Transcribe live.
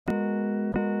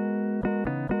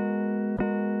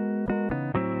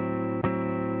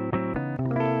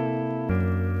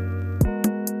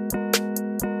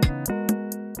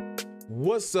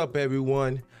What's up,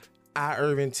 everyone?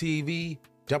 Irvin TV,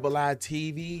 Double I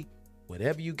TV,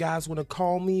 whatever you guys want to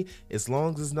call me, as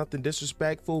long as it's nothing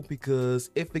disrespectful, because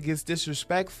if it gets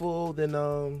disrespectful, then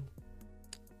I'm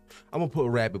gonna put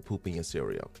rabbit poop in your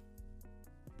cereal.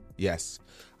 Yes,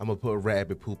 I'm gonna put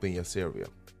rabbit poop in your cereal.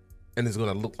 And it's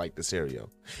gonna look like the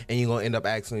cereal. And you're gonna end up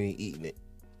accidentally eating it.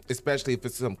 Especially if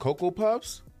it's some Cocoa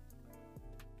Puffs.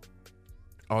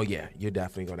 Oh yeah, you're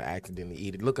definitely gonna accidentally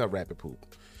eat it. Look up rabbit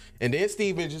poop. And then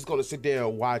Steven's just gonna sit there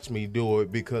and watch me do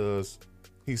it because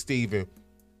he's Steven.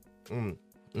 I'm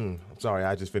sorry,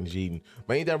 I just finished eating.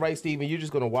 But ain't that right, Steven? You're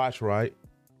just gonna watch, right?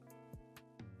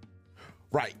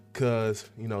 Right, cause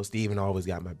Steven always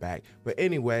got my back. But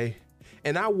anyway,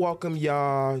 and I welcome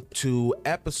y'all to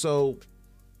episode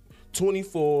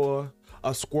 24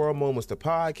 of Squirrel Moments, the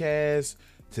podcast.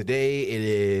 Today it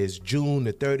is June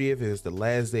the 30th. It is the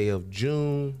last day of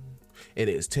June. It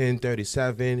is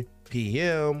 10:37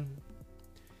 p.m.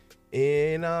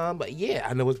 And but yeah,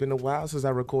 I know it's been a while since I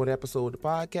recorded an episode of the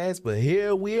podcast, but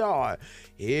here we are.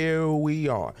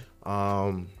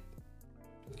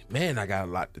 Man, I got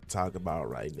a lot to talk about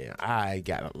right now. We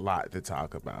got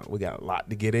a lot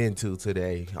to get into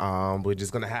today. We're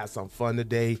just gonna have some fun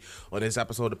today on this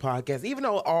episode of the podcast. Even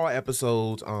though all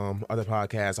episodes of the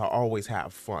podcast I always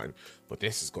have fun, but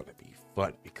this is gonna be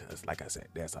fun because, like I said,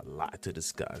 there's a lot to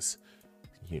discuss.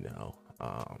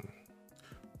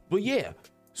 But yeah.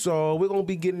 So we're going to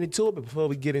be getting into it, but before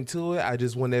we get into it, I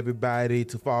just want everybody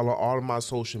to follow all of my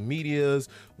social medias,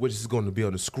 which is going to be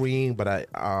on the screen, for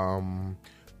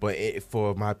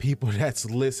my people that's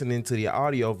listening to the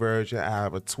audio version, I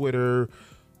have a Twitter, of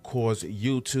course,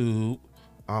 YouTube.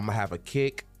 I have a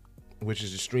Kick, which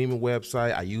is a streaming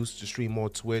website. I used to stream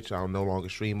on Twitch. I no longer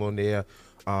stream on there.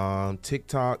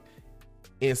 TikTok,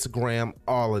 Instagram,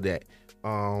 all of that.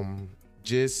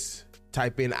 Just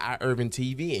type in Irvin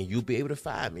TV and you'll be able to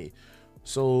find me.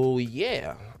 So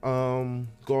yeah,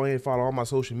 go ahead and follow all my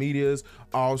social medias.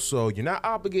 Also, you're not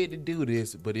obligated to do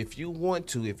this, but if you want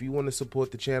to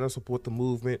support the channel, support the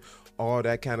movement, all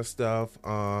that kind of stuff,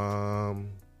 you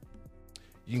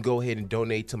can go ahead and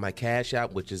donate to my Cash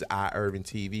App, which is Irvin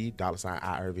TV,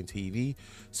 $Irvin TV.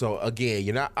 So again,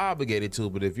 you're not obligated to,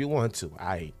 but if you want to,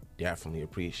 I definitely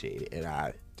appreciate it, and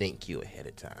I thank you ahead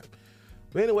of time.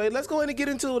 But anyway, let's go ahead and get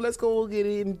into it. Let's go get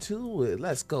into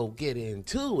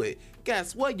it.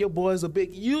 Guess what? Your boy's a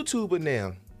big YouTuber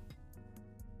now.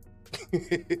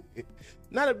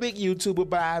 Not a big YouTuber,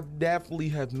 but I definitely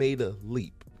have made a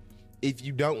leap. If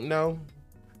you don't know,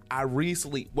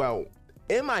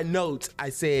 in my notes, I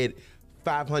said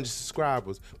 500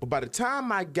 subscribers. But by the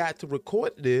time I got to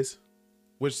record this,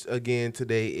 which again,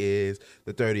 today is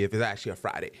the 30th, it's actually a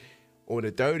Friday. On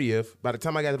the 30th, by the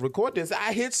time I got to record this,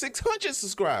 I hit 600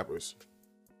 subscribers.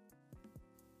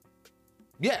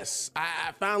 Yes,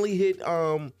 I finally hit,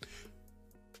 so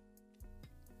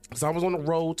I was on the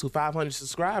road to 500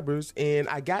 subscribers, and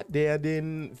I got there.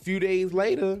 Then a few days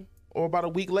later, or about a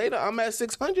week later, I'm at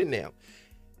 600 now.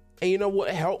 And you know what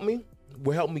helped me?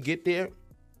 What helped me get there?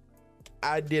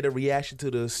 I did a reaction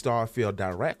to the Starfield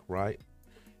Direct, right?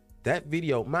 That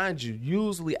video, mind you,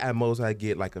 usually at most I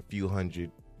get like a few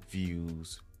hundred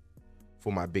views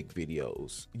for my big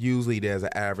videos. Usually there's an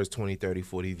average 20, 30,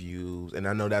 40 views. And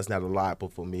I know that's not a lot,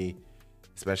 but for me,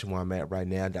 especially where I'm at right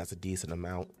now, that's a decent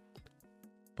amount.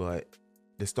 But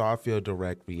the Starfield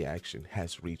Direct reaction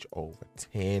has reached over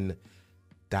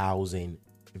 10,000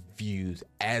 views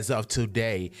as of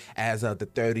today. As of the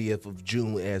 30th of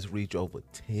June, it has reached over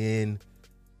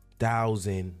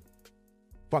 10,000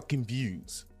 fucking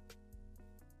views.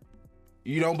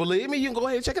 You don't believe me? You can go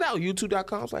ahead and check it out.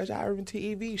 YouTube.com/Irvin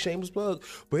TV. Shameless plug.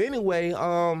 But anyway,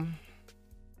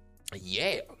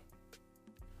 yeah.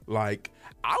 Like,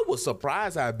 I was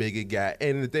surprised how big it got.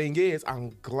 And the thing is,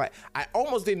 I'm glad. I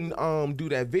almost didn't do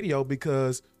that video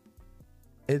because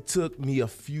it took me a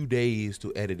few days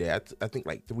to edit it. I think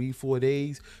like 3-4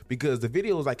 days, because the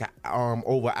video is like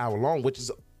over an hour long, which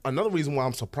is another reason why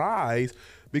I'm surprised,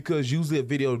 because usually a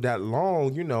video that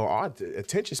long, our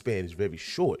attention span is very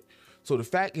short. So the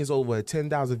fact is over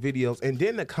 10,000 videos, and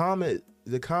then the comment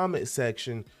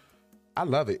section, I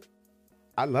love it.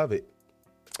 I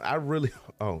really,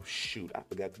 oh shoot, I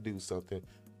forgot to do something.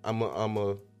 I'm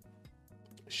gonna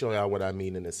show y'all what I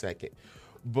mean in a second.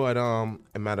 But as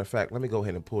a matter of fact, let me go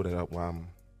ahead and pull that up while I'm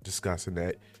discussing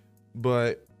that.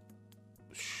 But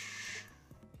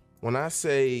when I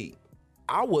say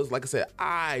I was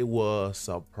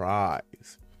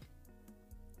surprised.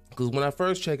 Because when I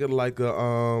first checked it, like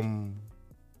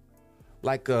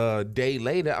like a day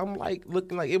later, I'm like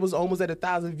looking like it was almost at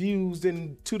 1,000 views.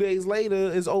 Then 2 days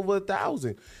later, it's over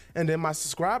 1,000. And then my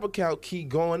subscriber count keep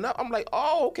going up. I'm like,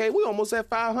 oh, okay, we almost at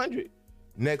 500.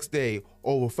 Next day,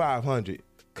 over 500.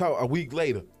 A week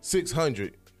later,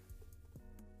 600.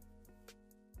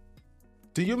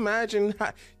 Do you imagine?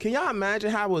 Can y'all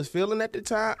imagine how I was feeling at the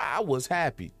time? I was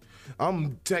happy.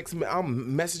 I'm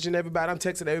messaging everybody. I'm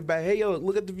texting everybody. Hey, yo,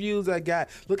 look at the views I got.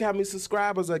 Look how many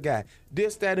subscribers I got.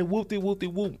 This, that, and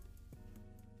whoop-de-whoop-de-whoop.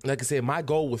 Like I said, my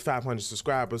goal was 500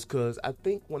 subscribers because I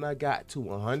think when I got to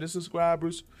 100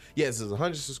 subscribers, yes, it's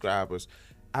 100 subscribers,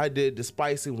 I did the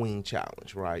Spicy Wing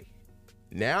Challenge, right?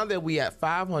 Now that we at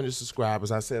 500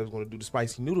 subscribers, I said I was going to do the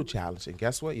Spicy Noodle Challenge. And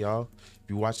guess what, y'all? If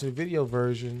you're watching the video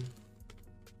version,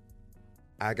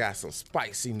 I got some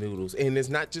spicy noodles. And it's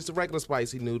not just the regular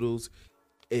spicy noodles.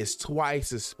 It's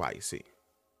twice as spicy.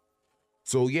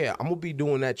 So yeah, I'm gonna be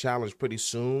doing that challenge pretty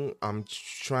soon. I'm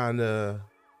trying to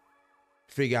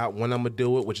figure out when I'm gonna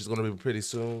do it, which is gonna be pretty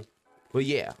soon. But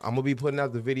yeah, I'm gonna be putting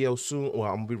out the video soon. Well,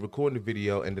 I'm gonna be recording the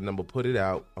video and then I'm gonna put it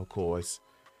out, of course.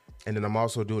 And then I'm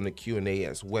also doing a Q&A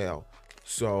as well.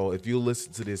 So if you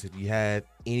listen to this, if you have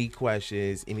any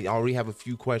questions, I already have a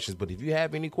few questions, but if you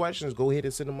have any questions, go ahead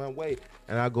and send them my way,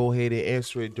 and I'll go ahead and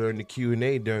answer it during the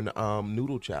Q&A during the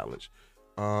noodle challenge.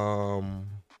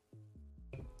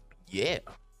 Yeah.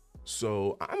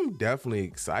 So I'm definitely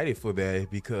excited for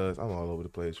that because I'm all over the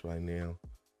place right now.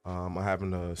 I'm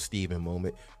having a Steven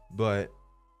moment, but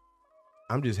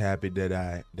I'm just happy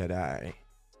that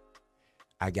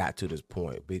I got to this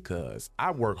point because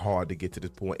I worked hard to get to this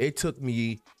point. It took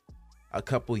me a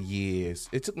couple years.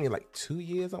 It took me like 2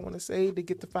 years, I want to say, to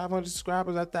get to 500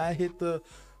 subscribers after I hit the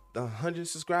 100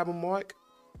 subscriber mark.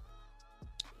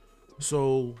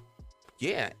 So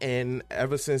yeah, and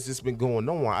ever since it's been going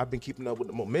on, I've been keeping up with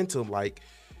the momentum. Like,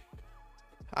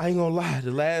 I ain't gonna lie, the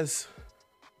last,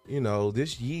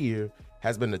 this year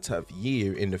has been a tough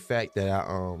year in the fact that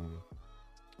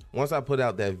once I put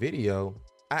out that video,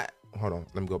 hold on,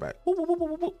 let me go back.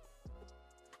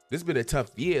 This has been a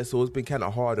tough year, so it's been kind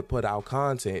of hard to put out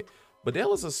content. But there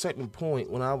was a certain point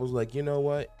when I was like, you know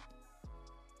what?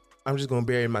 I'm just gonna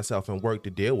bury myself and work to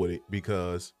deal with it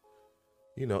because,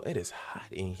 it is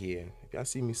hot in here. If y'all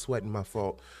see me sweating, my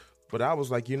fault. But I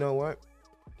was like, you know what?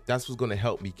 That's what's gonna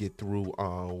help me get through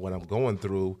what I'm going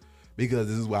through because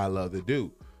this is what I love to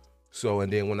do. So,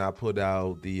 and then when I put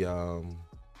out the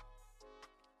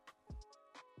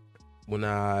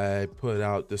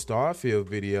Starfield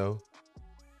video,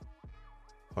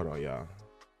 hold on, y'all.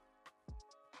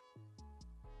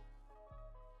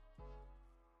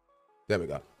 There we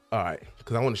go. All right,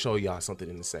 because I want to show y'all something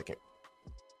in a second.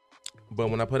 But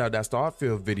when I put out that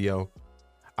Starfield video,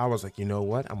 I was like, you know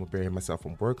what? I'm going to bury myself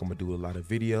from work. I'm going to do a lot of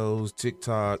videos,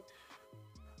 TikTok,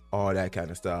 all that kind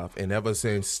of stuff. And ever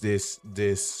since this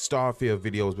Starfield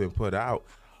video has been put out,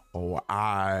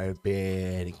 I've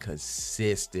been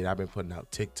consistent. I've been putting out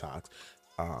TikToks,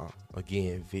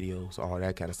 again, videos, all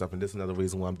that kind of stuff. And this is another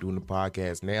reason why I'm doing the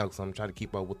podcast now, because I'm trying to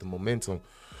keep up with the momentum.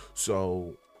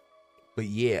 So, but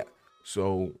yeah.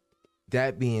 So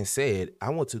that being said, I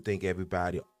want to thank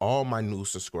everybody, all my new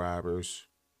subscribers,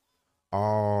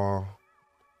 all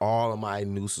of my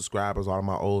new subscribers, all of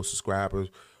my old subscribers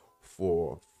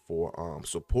for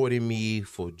supporting me,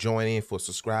 for joining, for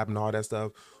subscribing, all that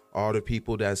stuff. All the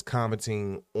people that's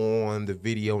commenting on the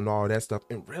video and all that stuff.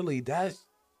 And really,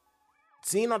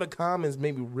 seeing all the comments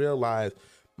made me realize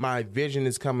my vision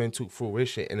is coming to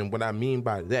fruition. And what I mean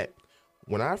by that,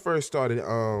 when I first started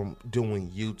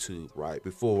doing YouTube, right,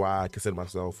 before I consider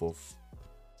myself a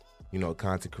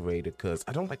content creator, because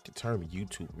I don't like the term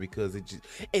YouTube because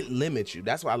it limits you.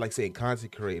 That's why I like saying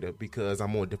content creator, because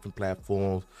I'm on different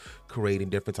platforms creating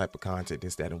different type of content,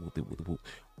 this, that, and whoop.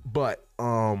 But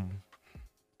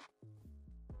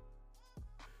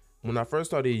when I first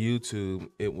started YouTube,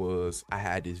 I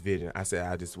had this vision. I said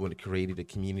I just want to create a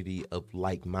community of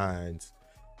like minds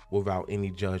without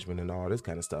any judgment and all this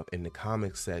kind of stuff. And the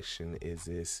comment section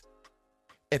it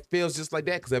feels just like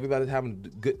that because everybody's having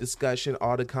good discussion.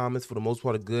 All the comments, for the most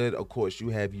part, are good. Of course, you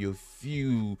have your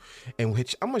few, in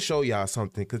which I'm going to show y'all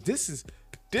something because this is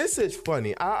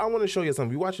funny. I want to show you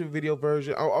something. You watch the video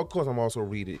version. Of course, I'm also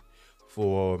read it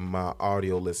for my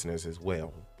audio listeners as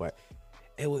well. But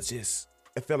it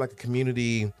felt like a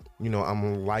community.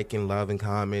 I'm liking, loving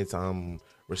comments. I'm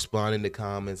responding to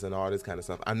comments and all this kind of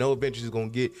stuff. I know eventually it's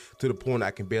going to get to the point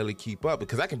I can barely keep up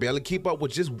because I can barely keep up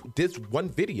with just this one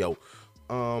video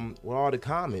with all the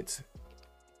comments.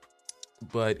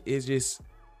 But it's just,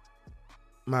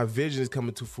 my vision is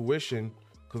coming to fruition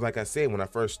because like I said, when I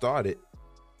first started,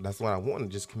 that's what I wanted,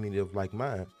 just community of like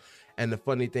minds. And the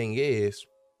funny thing is,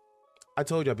 I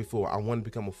told y'all before, I want to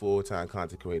become a full-time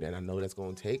content creator, and I know that's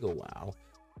going to take a while.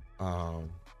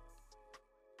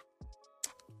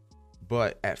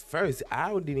 But at first,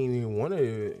 I didn't even want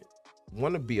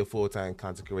to be a full-time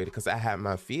content creator because I had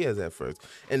my fears at first,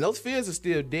 and those fears are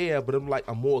still there. But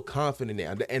I'm more confident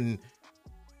now, and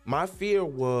my fear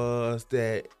was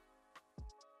that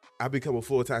I become a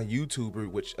full-time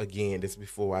YouTuber, which again, this is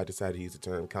before I decided to use the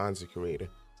term content creator.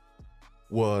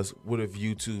 Was what if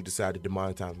YouTube decided to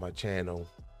monetize my channel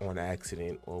on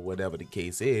accident or whatever the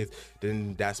case is,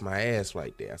 then that's my ass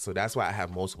right there. So that's why I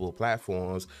have multiple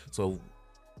platforms. So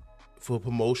for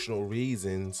promotional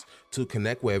reasons, to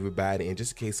connect with everybody, and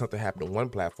just in case something happened on one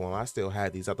platform, I still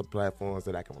have these other platforms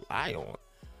that I can rely on.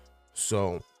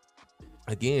 So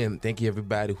again, thank you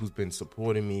everybody who's been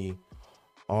supporting me,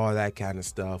 all that kind of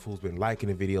stuff, who's been liking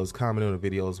the videos, commenting on the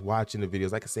videos, watching the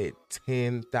videos. Like I said,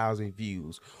 10,000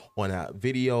 views on a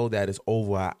video that is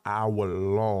over an hour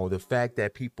long. The fact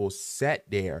that people sat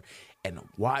there and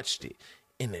watched it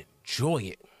and enjoy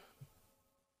it.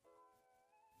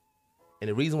 And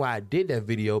the reason why I did that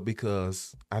video,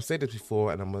 because I've said this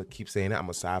before and I'm going to keep saying it, I'm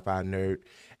a sci-fi nerd.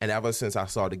 And ever since I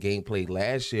saw the gameplay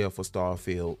last year for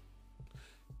Starfield,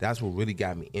 that's what really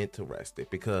got me interested,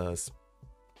 because,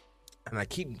 and I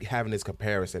keep having this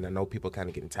comparison, I know people kind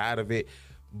of getting tired of it,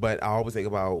 but I always think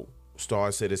about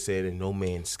Star Citizen and No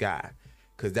Man's Sky,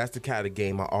 because that's the kind of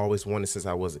game I always wanted since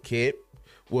I was a kid,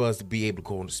 was to be able to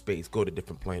go into space, go to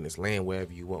different planets, land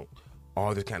wherever you want,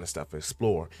 all this kind of stuff,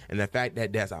 explore. And the fact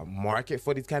that there's a market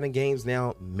for these kind of games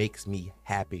now makes me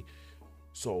happy.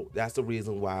 So that's the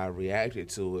reason why I reacted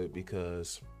to it,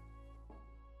 because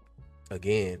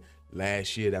again,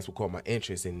 last year, that's what caught my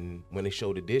interest. And when they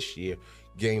showed it this year,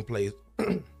 gameplay,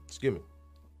 excuse me,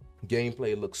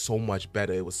 gameplay looked so much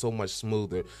better. It was so much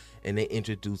smoother, and they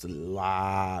introduced a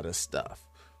lot of stuff.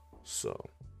 So,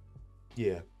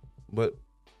 yeah. But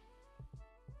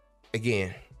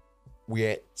again,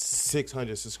 we're at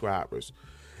 600 subscribers,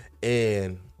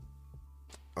 and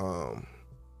I'm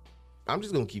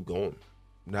just gonna keep going.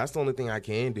 That's the only thing I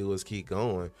can do is keep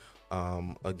going.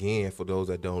 Again, for those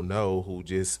that don't know, who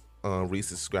just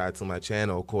resubscribe to my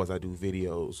channel, of course I do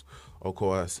videos. Of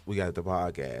course we got the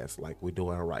podcast like we're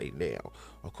doing right now.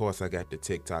 Of course I got the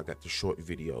TikTok, got the short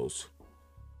videos.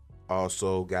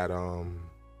 Also got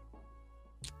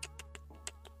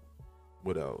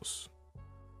what else?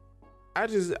 I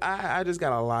just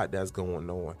got a lot that's going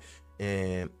on,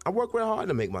 and I work real hard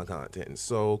to make my content.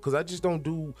 So, cause I just don't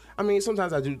do, I mean,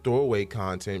 sometimes I do throwaway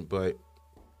content, but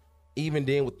even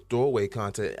then with throwaway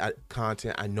content,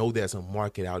 I know there's a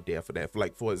market out there for that.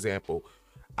 For example,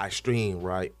 I stream,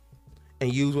 right?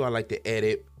 And usually I like to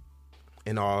edit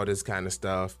and all this kind of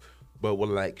stuff. But with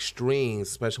like streams,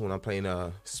 especially when I'm playing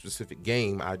a specific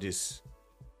game, I just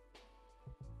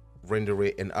render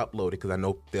it and upload it because I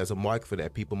know there's a market for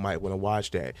that. People might want to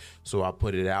watch that. So I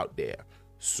put it out there.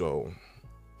 So,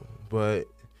 but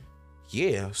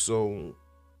yeah, so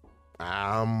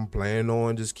I'm planning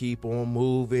on just keep on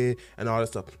moving and all that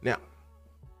stuff. Now,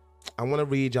 I want to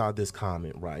read y'all this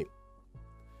comment, right?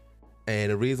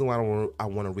 And the reason why I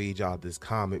want to read y'all this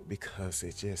comment, because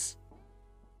it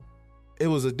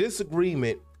was a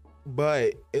disagreement,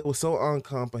 but it was so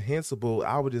incomprehensible.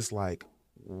 I was just like,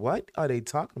 what are they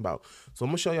talking about? So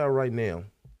I'm gonna show y'all right now,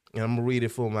 and I'm gonna read it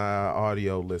for my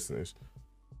audio listeners.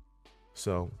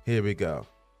 So here we go.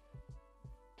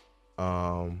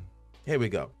 Here we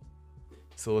go.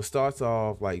 So it starts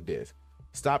off like this.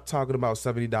 Stop talking about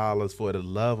 $70 for the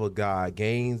love of God.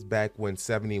 Games back when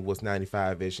 70 was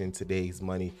 95-ish in today's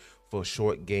money for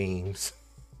short games.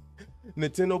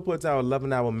 Nintendo puts out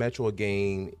 11-hour Metro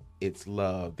game. It's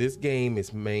love. This game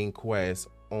is main quest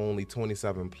only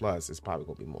 27 plus. It's probably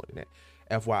gonna be more than that.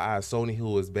 FYI, Sony,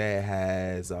 who is bad,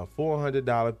 has a $400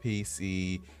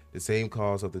 PC, the same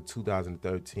cost of the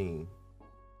 2013.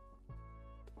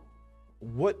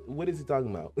 What is he talking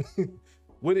about?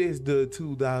 What is the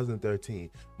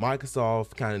 2013?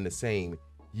 Microsoft kind of the same.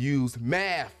 Use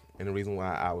math. And the reason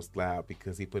why I was loud,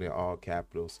 because he put in all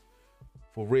capitals.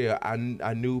 For real,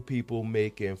 I knew people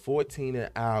making 14 an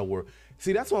hour.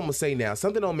 See, that's what I'm gonna say now.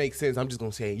 Something don't make sense. I'm just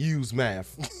gonna say use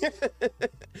math.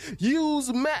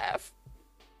 Use math.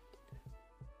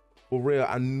 For real,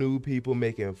 I knew people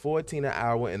making 14 an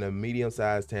hour in a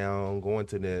medium-sized town, going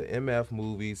to the MF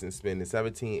movies and spending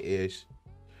 17-ish.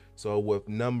 So with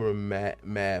number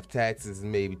math, taxes,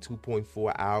 maybe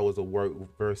 2.4 hours of work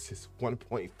versus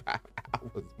 1.5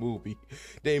 hours movie.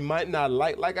 They might not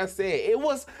like I said, it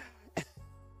was.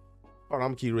 Hold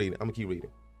on, I'm gonna keep reading.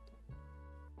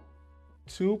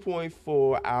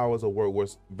 2.4 hours of work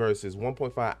versus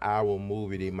 1.5 hour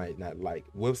movie they might not like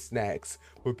with snacks.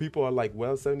 But people are like,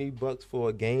 well, $70 for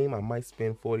a game, I might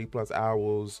spend 40 plus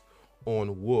hours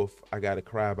on Wolf. I gotta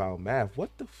cry about math.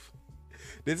 What the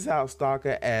This is how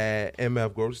stalker at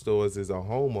MF grocery stores is a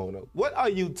homeowner. What are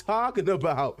you talking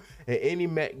about? At any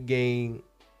Mac game,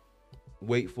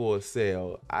 wait for a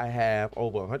sale. I have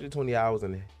over 120 hours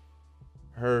in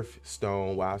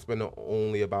Hearthstone while I spend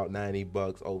only about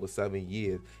 $90 over 7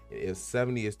 years. If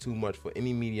 70 is too much for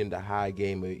any medium to high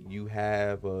gamer, you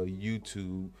have a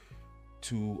YouTube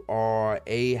to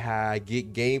a high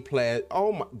get Game Pass.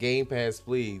 Oh my, Game Pass,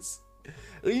 please.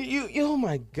 You oh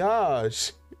my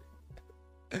gosh.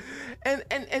 And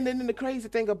then the crazy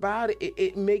thing about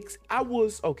it makes, I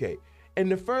was okay. In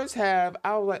the first half,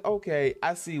 I was like, okay,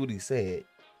 I see what he's saying.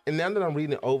 And now that I'm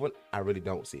reading it over, I really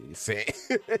don't see what he's saying.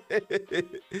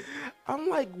 I'm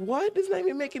like, what? This not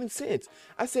even making sense.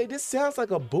 I say, this sounds like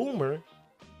a boomer.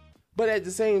 But at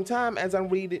the same time, as I'm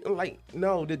reading, I'm like,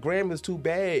 no, the grammar is too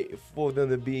bad for them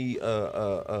to be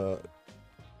a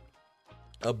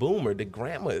boomer. The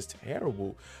grammar is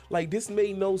terrible. Like, this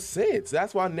made no sense.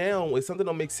 That's why now, if something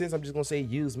don't make sense, I'm just gonna say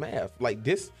use math. Like,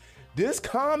 this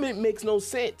comment makes no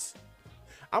sense.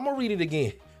 I'm gonna read it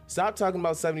again. Stop talking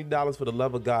about $70 for the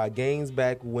love of God. Games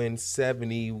back when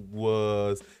 70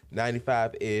 was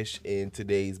 95-ish in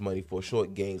today's money for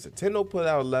short games. Nintendo put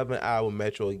out 11-hour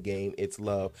Metroid game, It's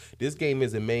Love. This game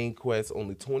is a main quest,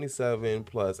 only 27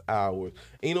 plus hours.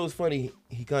 And you know what's funny?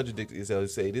 He contradicted himself to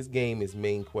say this game is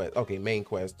main quest. Okay, main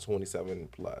quest 27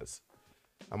 plus.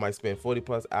 I might spend 40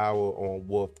 plus hour on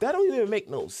Wolf. That don't even make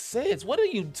no sense. What are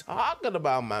you talking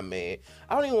about, my man?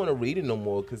 I don't even want to read it no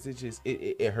more because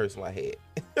it hurts my head.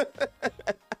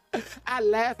 I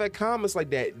laugh at comments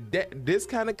like that. This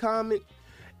kind of comment.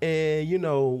 And you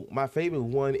know, my favorite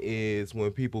one is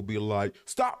when people be like,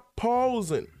 stop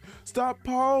pausing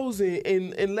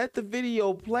and let the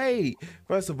video play.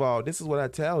 First of all, this is what I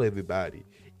tell everybody.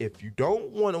 If you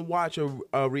don't want to watch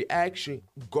a reaction,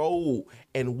 go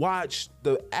and watch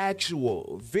the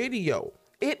actual video.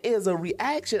 It is a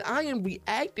reaction. I am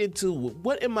reacting to it.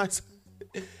 What am I?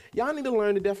 Y'all need to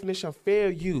learn the definition of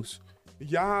fair use.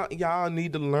 Y'all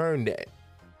need to learn that.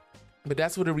 But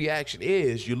that's what a reaction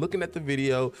is. You're looking at the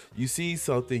video, you see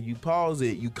something, you pause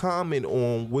it, you comment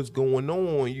on what's going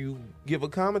on, you give a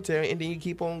commentary, and then you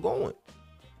keep on going.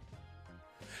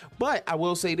 But I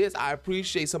will say this, I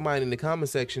appreciate somebody in the comment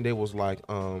section that was like,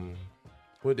 what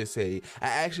did they say? I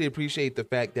actually appreciate the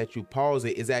fact that you pause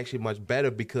it is actually much better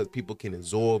because people can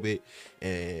absorb it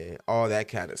and all that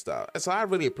kind of stuff. So I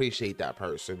really appreciate that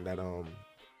person that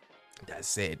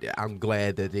said that. I'm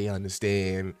glad that they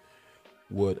understand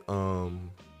what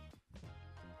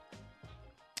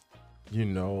you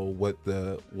know, what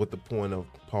the point of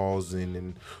pausing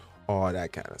and all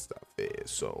that kind of stuff is.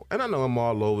 So, and I know I'm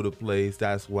all over the place.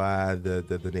 That's why the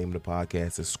name of the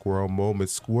podcast is Squirrel Moment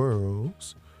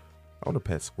Squirrels. I want a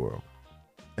pet squirrel.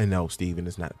 And no, Steven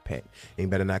is not a pet. You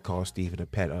better not call Steven a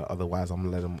pet, otherwise I'm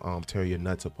gonna let him tear your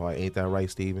nuts apart. Ain't that right,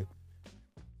 Steven?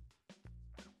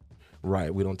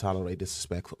 Right, we don't tolerate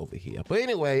disrespect over here. But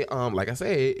anyway, like I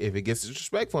said, if it gets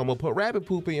disrespectful, I'm gonna put rabbit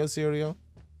poop in your cereal.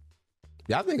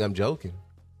 Y'all think I'm joking.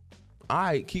 All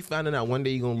right, keep finding out. One day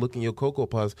you're gonna look in your Cocoa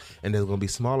Puffs and there's gonna be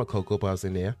smaller Cocoa Puffs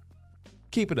in there.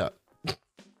 Keep it up.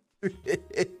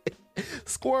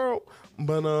 Squirrel.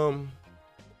 But I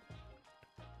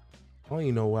don't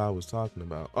even know what I was talking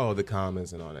about. Oh, the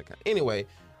comments and all that kind. Anyway,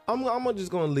 I'm just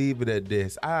gonna leave it at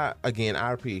this. I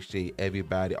appreciate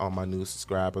everybody, all my new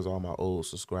subscribers, all my old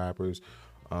subscribers.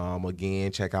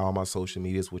 Again, check out all my social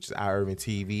medias, which is iUrban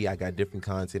TV. I got different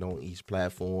content on each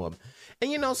platform. And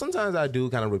you know, sometimes I do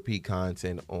kind of repeat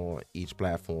content on each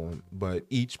platform, but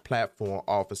each platform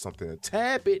offers something a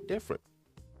tad bit different.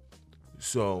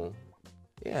 So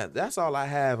yeah, that's all I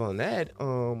have on that.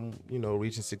 You know,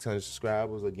 reaching 600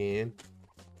 subscribers again.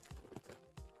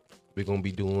 We're gonna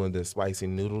be doing the spicy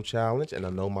noodle challenge, and I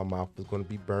know my mouth is gonna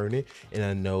be burning, and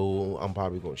I know I'm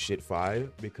probably gonna shit fire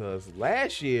because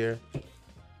last year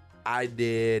I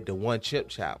did the one chip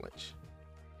challenge.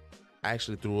 I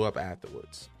actually threw up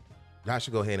afterwards. I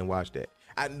should go ahead and watch that.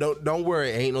 I don't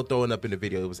worry, ain't no throwing up in the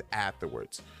video. It was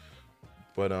afterwards.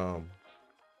 But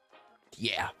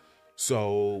yeah.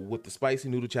 So with the spicy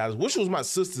noodle challenge, which was my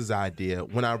sister's idea,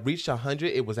 when I reached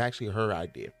 100, it was actually her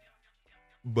idea.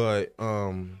 But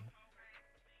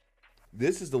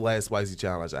this is the last spicy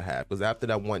challenge I have, because after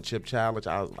that one chip challenge,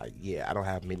 I was like, yeah, I don't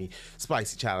have many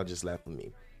spicy challenges left for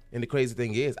me. And the crazy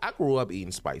thing is, I grew up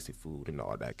eating spicy food and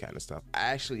all that kind of stuff. I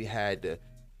actually had to,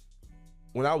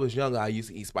 when I was younger, I used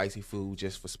to eat spicy food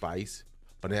just for spice.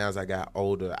 But now as I got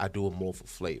older, I do it more for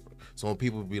flavor. So when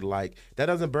people be like, that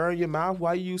doesn't burn your mouth,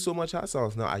 why you use so much hot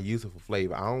sauce? No, I use it for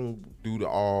flavor. I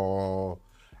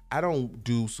don't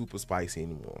do super spicy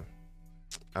anymore.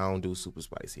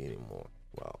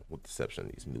 Well, with the exception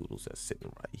of these noodles that's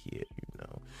sitting right here,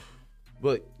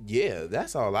 But yeah,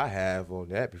 that's all I have on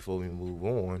that before we move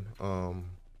on.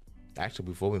 Actually,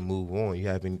 before we move on, you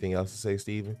have anything else to say,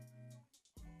 Steven?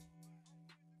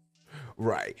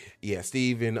 Right. Yeah,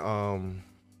 Steven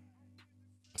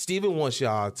wants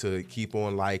y'all to keep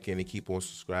on liking and keep on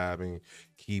subscribing,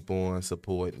 keep on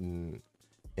supporting,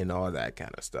 and all that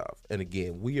kind of stuff. And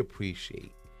again, we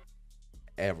appreciate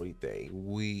everything.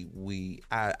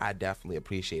 I definitely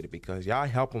appreciate it because y'all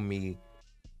helping me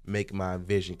make my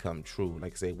vision come true.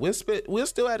 Like I say, we're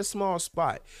still at a small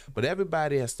spot, but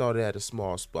everybody has started at a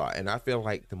small spot, and I feel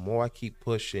like the more I keep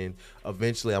pushing,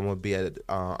 eventually I'm gonna be at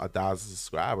 1,000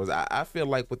 subscribers. I feel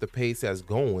like with the pace that's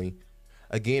going,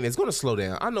 again, it's gonna slow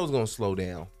down. I know it's gonna slow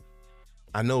down,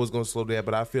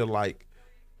 but I feel like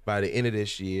by the end of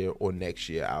this year or next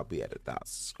year, I'll be at 1,000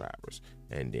 subscribers,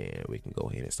 and then we can go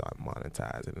ahead and start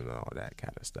monetizing and all that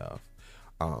kind of stuff.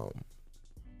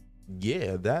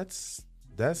 Yeah, that's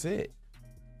it.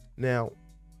 Now,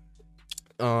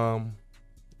 I'll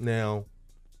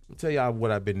tell y'all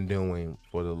what I've been doing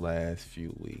for the last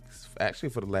few weeks. Actually,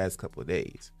 for the last couple of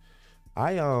days.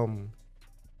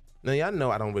 Now y'all know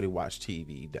I don't really watch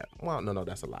TV. No,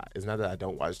 that's a lie. It's not that I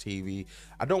don't watch TV.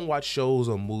 I don't watch shows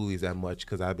or movies that much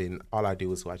because all I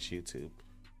do is watch YouTube.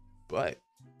 But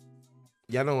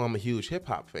y'all know I'm a huge hip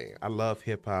hop fan. I love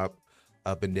hip hop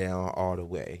up and down all the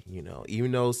way.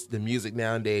 Even though the music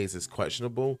nowadays is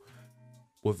questionable,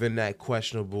 within that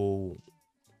questionable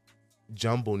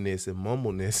jumbleness and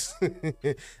mumbleness,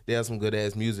 there's some good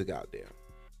ass music out there.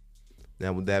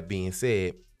 Now, with that being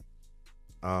said,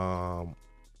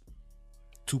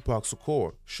 Tupac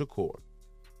Shakur,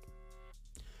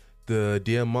 the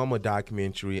Dear Mama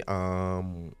documentary,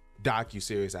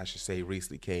 docu-series, I should say,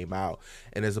 recently came out,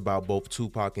 and it's about both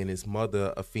Tupac and his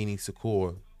mother, Afeni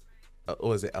Shakur,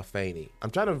 or is it Afeni? I'm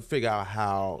trying to figure out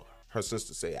how her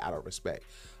sister say it, out of respect,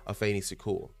 Afeni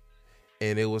Shakur,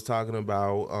 and it was talking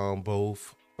about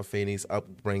both Afeni's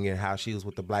upbringing, how she was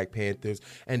with the Black Panthers,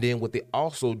 and then what they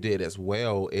also did as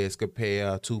well is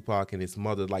compare Tupac and his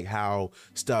mother, like how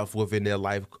stuff within their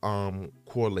life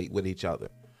correlate with each other.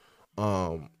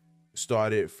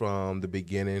 Started from the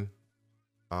beginning,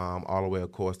 all the way,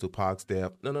 of course, to Pac's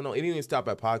death. No, it didn't even stop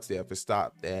at Pac's death. It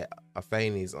stopped at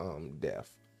Afeni's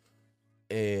death.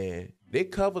 And they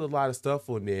covered a lot of stuff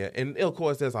on there. And of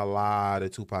course, there's a lot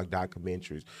of Tupac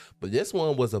documentaries. But this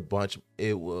one was a bunch.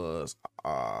 It was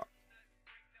a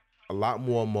lot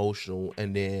more emotional.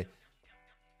 And then,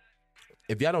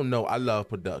 if y'all don't know, I love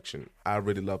production. I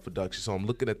really love production. So I'm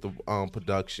looking at the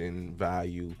production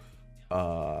value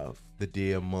of the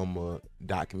Dear Mama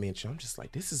documentary. I'm just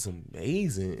like, this is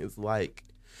amazing. It's like,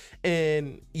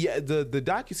 and yeah, the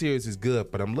docuseries is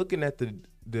good. But I'm looking at the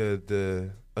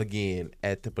again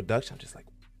at the production. I'm just like,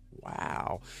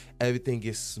 wow, everything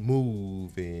gets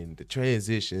smooth and the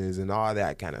transitions and all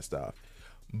that kind of stuff.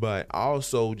 But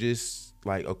also just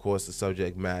like, of course, the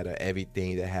subject matter,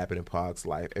 everything that happened in Pac's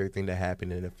life, everything that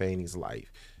happened in Afeni's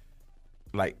life.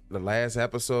 Like the last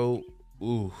episode,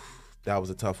 ooh, that was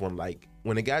a tough one. Like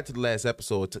when it got to the last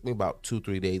episode, it took me about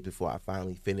 2-3 days before I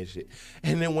finally finished it.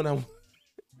 And then when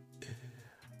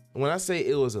I say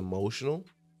it was emotional,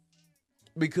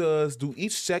 because through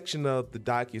each section of the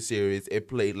docuseries, it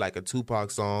played like a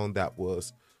Tupac song that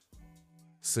was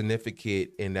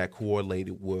significant and that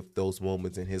correlated with those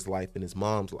moments in his life and his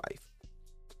mom's life.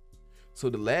 So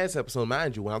the last episode,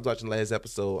 mind you, when I was watching the last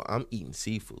episode, I'm eating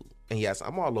seafood. And yes,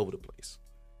 I'm all over the place.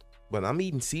 But I'm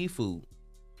eating seafood.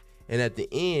 And at the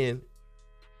end,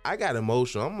 I got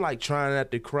emotional. I'm like trying not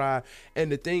to cry.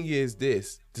 And the thing is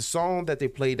this, the song that they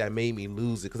played that made me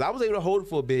lose it, because I was able to hold it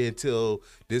for a bit until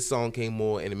this song came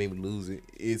on and it made me lose it,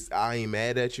 is I Ain't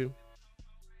Mad at You.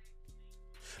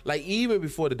 Like even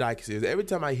before the docuseries, every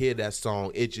time I hear that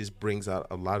song, it just brings out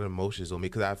a lot of emotions on me,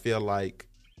 because I feel like,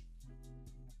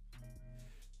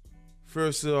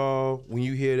 first of all, when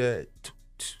you hear that,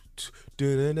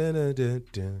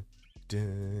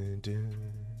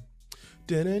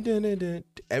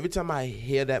 every time I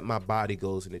hear that, my body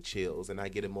goes into chills and I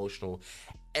get emotional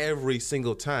every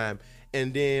single time.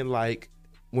 And then like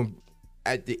when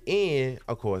at the end,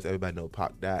 of course, everybody know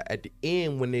Pac died. At the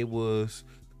end, when they was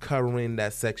covering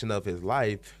that section of his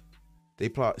life,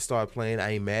 they started playing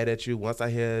I Ain't Mad at You. Once I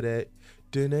hear that,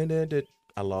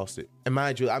 I lost it. And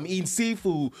mind you, I'm eating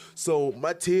seafood, so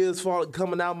my tears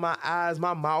coming out my eyes.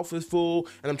 My mouth is full,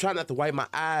 and I'm trying not to wipe my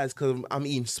eyes because I'm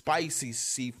eating spicy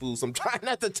seafood. So I'm trying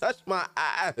not to touch my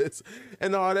eyes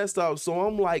and all that stuff. So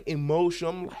I'm like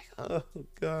emotional. I'm like, oh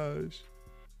gosh.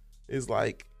 It's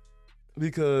like,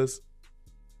 because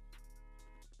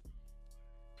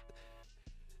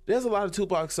there's a lot of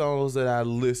Tupac songs that I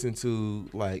listen to,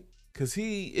 like, because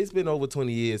it's been over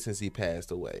 20 years since he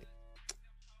passed away.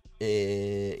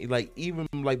 And like, even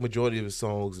like majority of his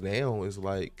songs now is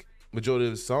like, majority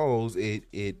of his songs,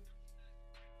 it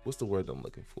what's the word I'm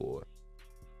looking for?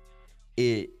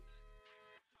 It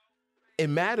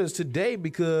matters today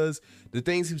because the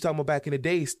things he was talking about back in the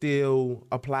day still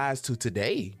applies to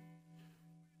today.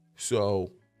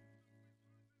 So,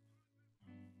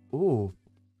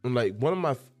 like one of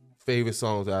my favorite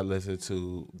songs that I listen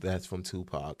to that's from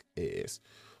Tupac is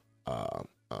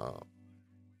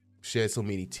Shed So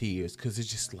Many Tears, because it's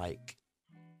just like,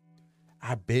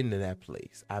 I've been to that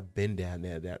place. I've been down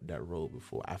there that road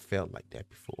before. I felt like that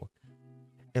before.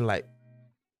 And like,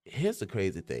 here's the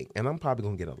crazy thing, and I'm probably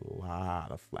gonna get a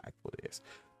lot of flack for this.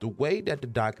 The way that the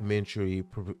documentary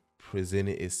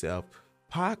presented itself,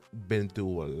 Pac been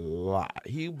through a lot.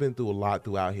 He been through a lot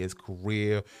throughout his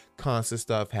career. Constant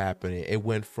stuff happening. It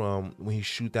went from when he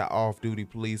shoot that off-duty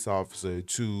police officer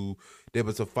to there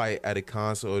was a fight at a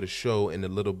concert or the show and the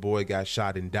little boy got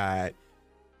shot and died,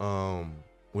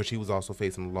 which he was also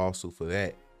facing a lawsuit for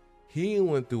that. He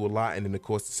went through a lot, and then of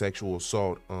course the sexual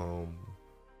assault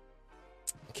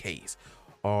case,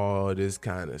 all this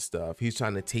kind of stuff. He's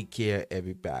trying to take care of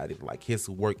everybody. Like, his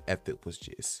work ethic was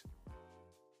just,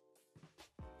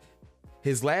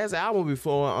 his last album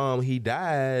before he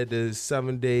died, the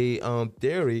 7 Day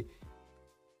Theory,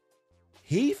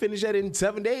 he finished that in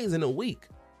 7 days in a week.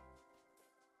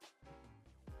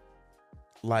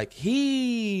 Like,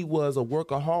 he was a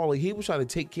workaholic. He was trying to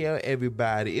take care of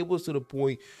everybody. It was to the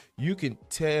point you can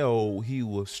tell he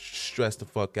was stressed the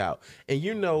fuck out. And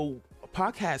you know,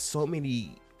 Pac had so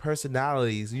many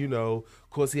personalities, you know. Of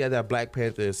course, he had that Black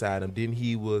Panther inside him. Then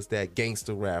he was that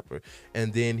gangster rapper.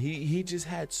 And then he just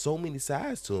had so many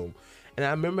sides to him. And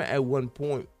I remember at one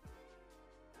point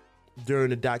during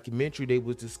the documentary, they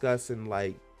was discussing,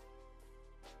 like,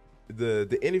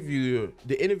 the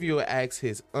interviewer asked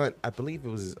his aunt, I believe it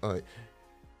was his aunt,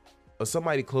 or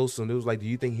somebody close to him. It was like, do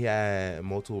you think he had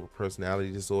multiple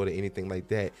personality disorder, anything like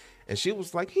that? And she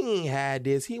was like, he ain't had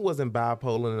this. He wasn't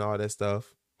bipolar and all that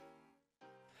stuff.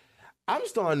 I'm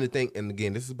starting to think, and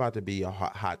again, this is about to be a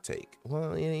hot take.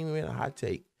 Well, it ain't even a hot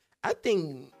take. I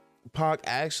think Pac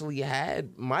actually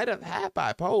might have had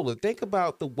bipolar. Think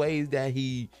about the way that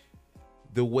he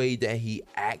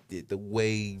acted, the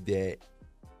way that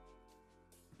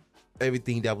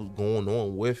everything that was going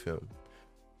on with him.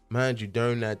 Mind you,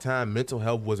 during that time, mental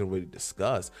health wasn't really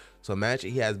discussed. So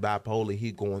imagine he has bipolar,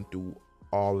 he going through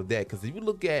all of that. Because if you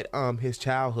look at his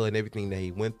childhood and everything that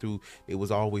he went through, it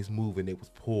was always moving, it was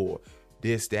poor,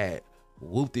 this, that,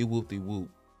 whoop-de-whoop-de-whoop.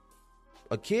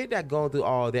 A kid that going through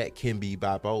all that can be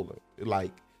bipolar.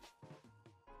 Like,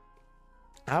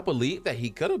 I believe that he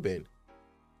could have been.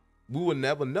 We will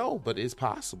never know, but it's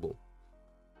possible.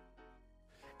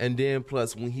 And then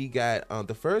plus when he got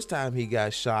the first time he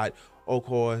got shot, of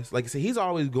course, like I said, he's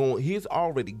already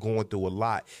going through a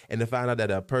lot. And to find out that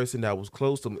a person that was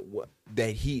close to him,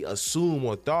 that he assumed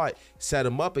or thought set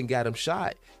him up and got him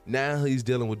shot, now he's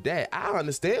dealing with that. I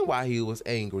understand why he was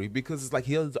angry, because it's like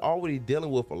he was already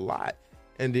dealing with a lot.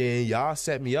 And then y'all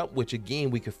set me up, which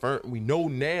again, we know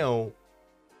now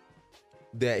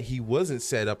that he wasn't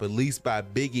set up, at least by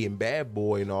Biggie and Bad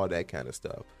Boy and all that kind of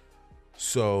stuff.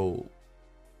 So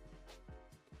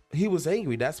he was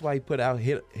angry. That's why he put out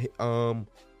hit him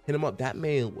up. That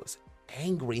man was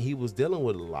angry. He was dealing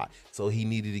with a lot, so he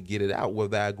needed to get it out.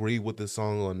 Whether I agree with the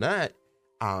song or not,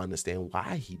 I understand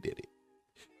why he did it.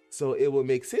 So it would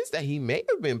make sense that he may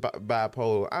have been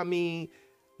bipolar. I mean,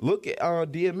 look at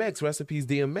DMX, rest in peace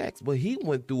DMX. But he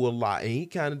went through a lot, and he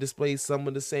kind of displayed some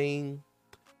of the same,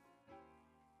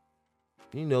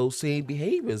 same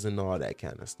behaviors and all that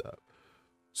kind of stuff.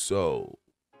 So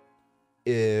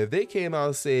if they came out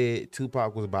and said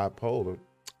Tupac was bipolar,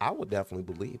 I would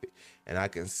definitely believe it. And I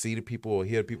can see the people or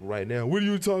hear the people right now, what are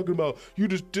you talking about? You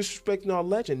just disrespecting our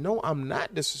legend. No, I'm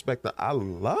not disrespecting. I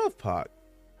love Pac.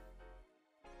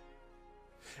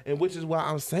 And which is why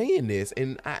I'm saying this.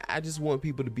 And I just want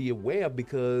people to be aware,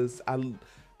 because I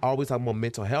always talk about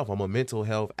mental health. I'm a mental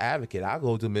health advocate. I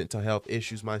go through mental health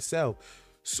issues myself.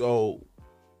 So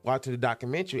watching the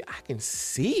documentary, I can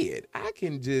see it. I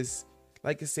can just,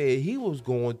 like I said, he was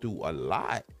going through a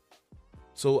lot.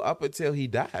 So up until he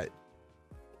died.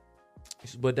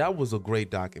 But that was a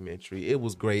great documentary. It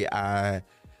was great. I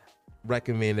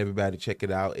recommend everybody check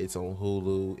it out. It's on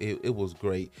Hulu. It was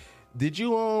great. Did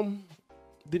you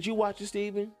watch it,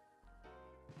 Steven?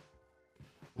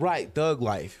 Right, Thug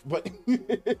Life. But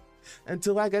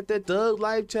until I got that Thug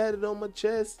Life tatted on my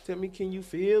chest, tell me, can you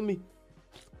feel me?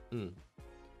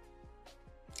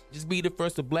 Just be the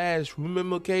first to blast.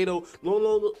 Remember Kato?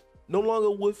 No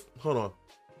longer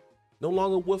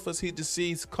with us. He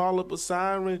deceased. Call up a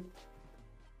siren.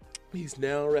 Peace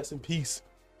now. Rest in peace.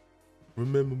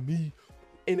 Remember me.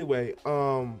 Anyway,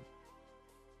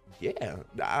 yeah.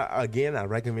 I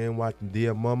recommend watching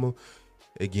Dear Mama.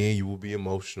 Again, you will be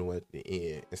emotional at the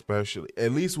end, especially,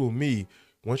 at least with me.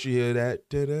 Once you hear that,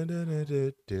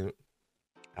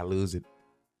 I lose it.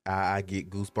 I get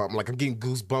goosebumps. Like, I'm getting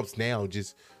goosebumps now,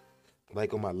 just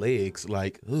like on my legs.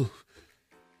 Like, ooh.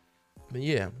 But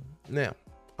yeah. Now,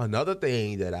 another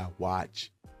thing that I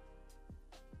watched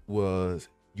was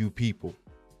You People.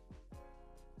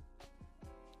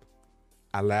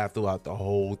 I laughed throughout the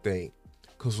whole thing.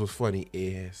 Because what's funny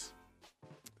is,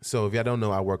 so if y'all don't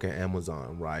know, I work at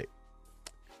Amazon, right?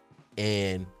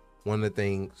 And one of the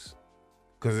things,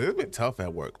 because it's been tough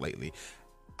at work lately,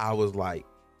 I was like,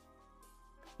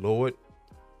 Lord,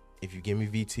 if you give me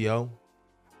VTO,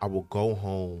 I will go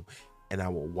home and I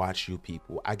will watch You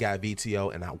People. I got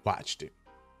VTO and I watched it.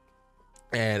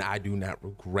 And I do not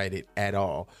regret it at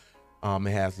all.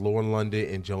 It has Lauren London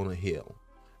and Jonah Hill.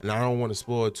 And I don't want to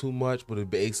spoil it too much, but it's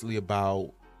basically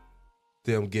about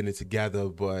them getting together,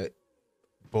 but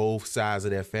both sides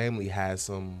of their family had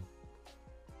some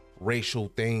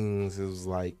racial things. It was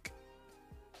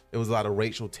a lot of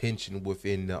racial tension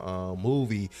within the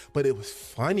movie, but it was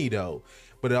funny though.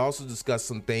 But it also discussed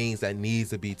some things that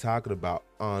needs to be talked about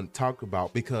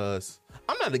because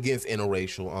I'm not against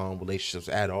interracial relationships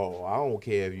at all. I don't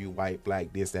care if you white,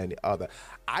 black, this, that, and the other.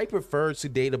 I prefer to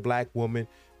date a black woman.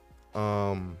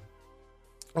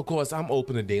 Of course, I'm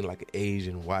open to dating like an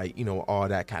Asian, white, all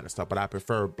that kind of stuff, but I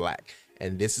prefer black.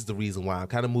 And this is the reason why I'm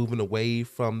kind of moving away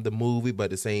from the movie, but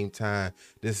at the same time,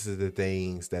 this is the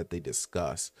things that they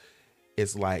discuss.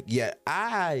 It's like, yeah,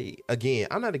 I'm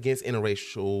not against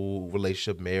interracial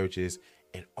relationship marriages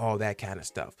and all that kind of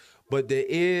stuff. But there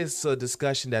is a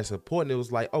discussion that's important. It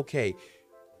was like, okay,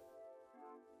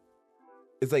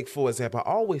 it's like, for example, I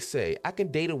always say I can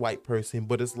date a white person,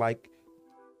 but it's like,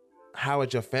 how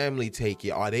would your family take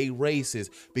it? Are they racist?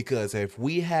 Because if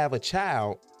we have a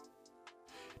child,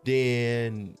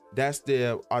 then that's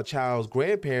our child's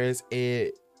grandparents,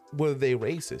 and were they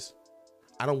racist?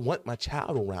 I don't want my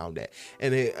child around that.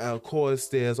 And then, of course,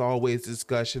 there's always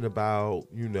discussion about,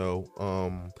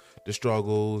 the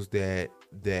struggles that.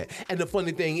 And the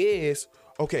funny thing is,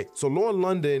 okay, so Lauren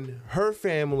London, her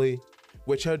family,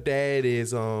 which her dad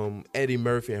is Eddie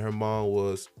Murphy and her mom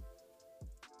was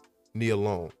Nia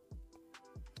Long.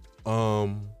 What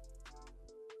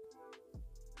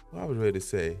I was ready to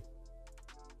say.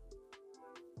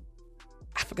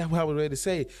 I forgot what I was ready to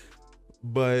say.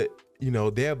 But,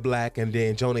 they're black, and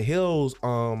then Jonah Hill's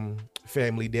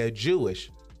family, they're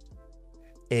Jewish.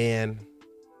 And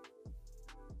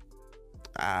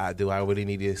do I really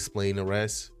need to explain the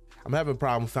rest? I'm having a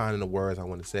problem finding the words I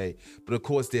want to say. But of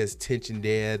course, there's tension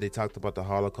there. They talked about the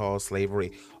Holocaust,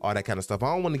 slavery, all that kind of stuff. I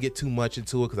don't want to get too much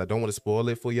into it because I don't want to spoil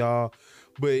it for y'all.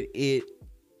 But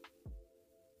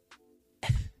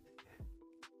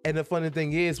and the funny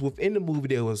thing is, within the movie,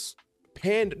 there was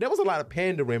a lot of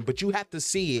pandering, but you have to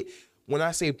see it. When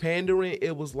I say pandering,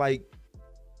 it was like,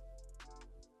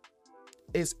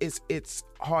 it's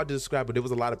hard to describe, but there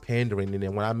was a lot of pandering in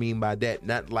there. What I mean by that,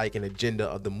 not like an agenda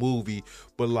of the movie,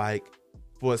 but like,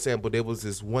 for example, there was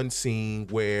this one scene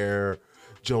where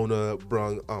Jonah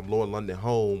brung Lauren London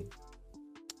home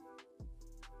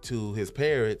to his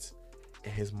parents,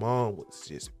 and his mom was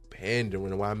just pandering.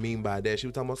 And what I mean by that, she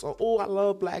was talking about, oh, I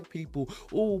love black people.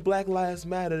 Oh, Black Lives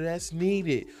Matter. That's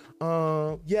needed.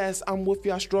 Yes, I'm with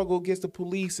y'all struggle against the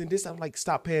police and this. I'm like,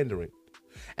 stop pandering.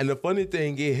 And the funny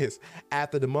thing is,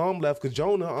 after the mom left, because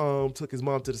Jonah took his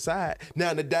mom to the side.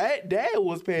 Now the dad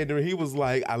was pandering. He was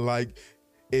like, I like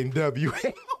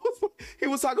NWA. He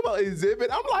was talking about Exhibit.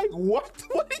 I'm like, what?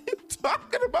 What are you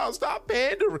talking about? Stop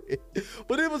pandering.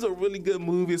 But it was a really good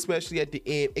movie, especially at the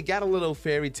end. It got a little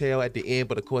fairy tale at the end,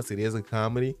 but of course it is a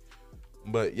comedy.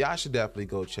 But y'all should definitely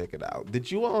go check it out. Did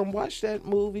you watch that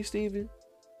movie, Steven?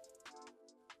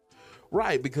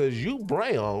 Right, because you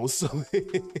brown, so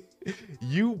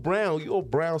You brown, you're a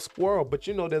brown squirrel, but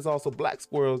you know there's also black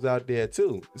squirrels out there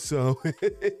too. So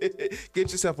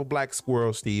get yourself a black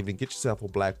squirrel, Steve, and get yourself a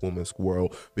black woman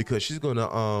squirrel, because she's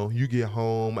gonna you get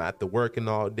home after working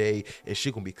all day and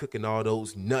she's gonna be cooking all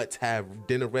those nuts, have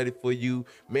dinner ready for you.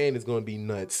 Man, it's gonna be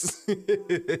nuts.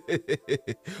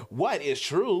 What is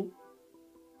true?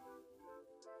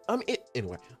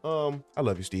 Anyway, I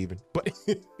love you, Steven, but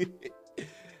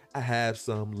I have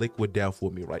some liquid death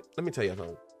with me, right? Let me tell you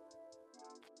something.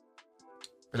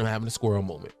 And I'm having a squirrel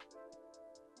moment.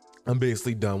 I'm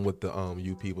basically done with the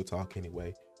you people talk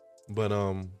anyway. But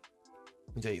let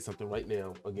me tell you something right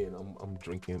now. Again, I'm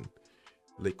drinking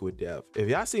liquid death. If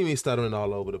y'all see me stuttering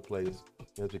all over the place,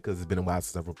 that's because it's been a while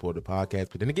since I've recorded a podcast.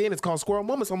 But then again, it's called Squirrel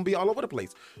Moments. So I'm gonna be all over the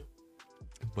place.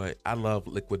 But I love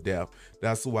liquid death.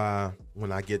 That's why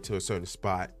when I get to a certain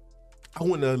spot, I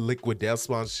want a liquid death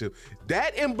sponsorship.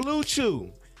 That and Blue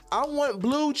Chew. I want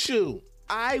Blue Chew.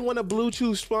 I want a Blue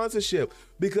Chew sponsorship,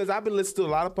 because I've been listening to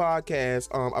a lot of podcasts.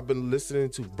 I've been listening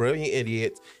to Brilliant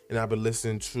Idiots, and I've been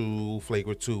listening to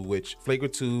Flagrant 2, which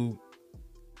Flagrant 2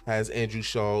 has Andrew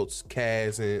Schultz,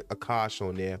 Kaz, and Akash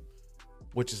on there,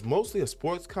 which is mostly a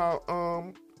sports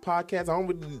podcast. I don't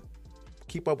really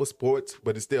keep up with sports,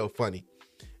 but it's still funny.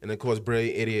 And of course,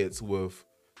 Brilliant Idiots with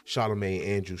Charlamagne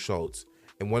and Andrew Schultz.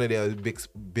 And one of their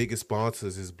biggest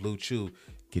sponsors is Blue Chew.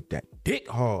 Get that dick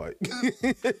hard.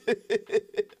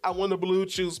 I want a Blue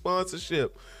Chew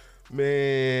sponsorship.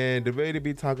 Man, the way to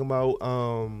be talking about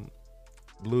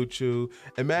Blue Chew.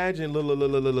 Imagine,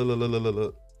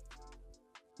 look.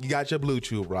 You got your Blue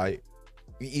Chew, right?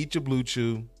 You eat your Blue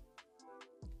Chew.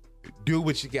 Do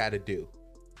what you gotta do.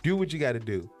 Do what you gotta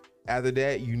do. After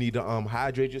that, you need to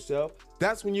hydrate yourself.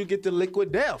 That's when you get the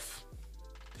liquid death.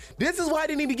 This is why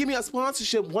they need to give me a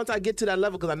sponsorship once I get to that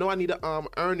level, because I know I need to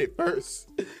earn it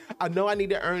first. I know I need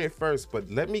to earn it first, but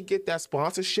let me get that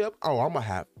sponsorship. Oh, I'm gonna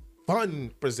have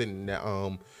fun presenting that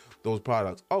those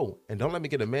products. Oh, and don't let me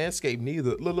get a Manscaped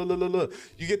neither. Look.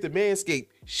 You get the Manscaped,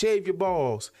 shave your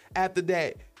balls. After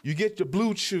that, you get your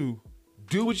Blue Chew.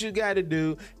 Do what you gotta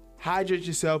do. Hydrate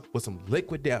yourself with some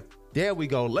liquid death. There we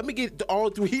go. Let me get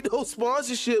all three of those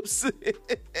sponsorships.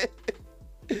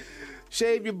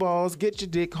 Shave your balls, get your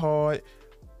dick hard,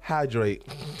 hydrate.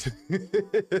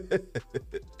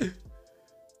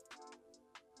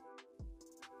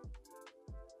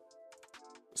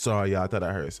 Sorry, y'all, I thought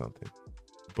I heard something.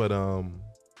 But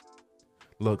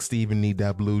look, Steven need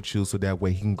that Blue Chew so that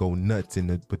way he can go nuts in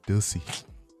the pussy.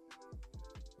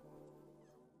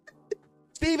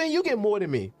 Steven, you get more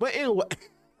than me. But anyway,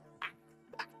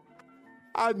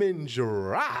 I've been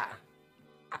dry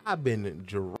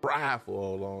for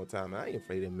a long time. I ain't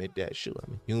afraid to admit that. Shoot,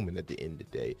 I'm a human at the end of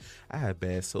the day. I have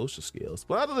bad social skills.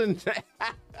 But other than that,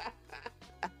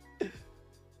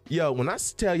 yo, when I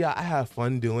tell y'all I have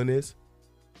fun doing this,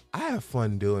 I have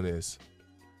fun doing this.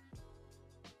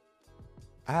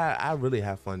 I really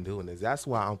have fun doing this. That's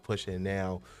why I'm pushing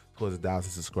now towards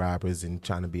 1,000 subscribers and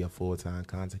trying to be a full-time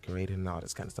content creator and all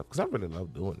this kind of stuff, because I really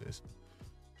love doing this.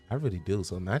 I really do.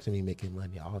 So imagine me making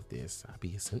money off this. I'd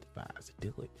be incentivized to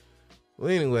do it. Well,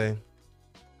 anyway,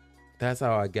 that's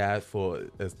how I got for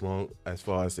as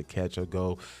far as the catch or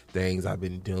go. Things I've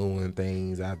been doing,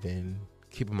 things I've been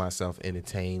keeping myself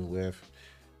entertained with.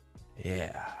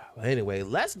 Yeah. Well, anyway,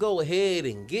 let's go ahead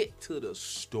and get to the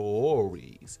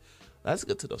stories. I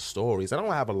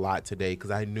don't have a lot today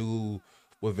because I knew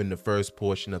within the first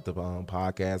portion of the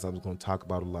podcast I was going to talk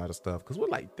about a lot of stuff, because we're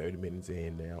like 30 minutes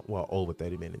in now. Well, over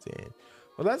 30 minutes in.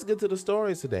 But let's get to the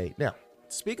stories today. Now,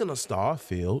 speaking of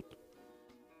Starfield,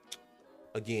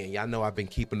 again, y'all know I've been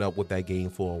keeping up with that game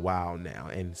for a while now,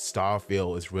 and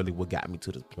Starfield is really what got me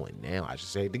to this point now, I should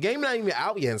say. The game not even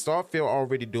out yet, and Starfield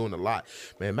already doing a lot.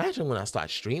 Man, imagine when I start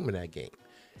streaming that game.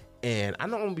 And I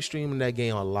know I'm going to be streaming that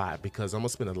game a lot, because I'm going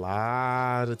to spend a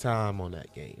lot of time on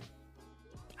that game.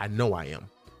 I know I am.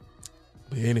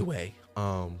 But anyway,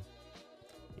 you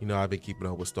know, I've been keeping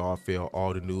up with Starfield,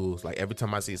 all the news. Like every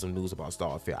time I see some news about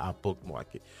Starfield, I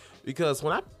bookmark it. Because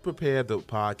when I prepare the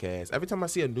podcast, every time I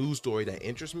see a news story that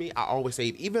interests me, I always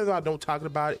save it. Even if I don't talk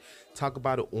about it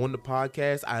on the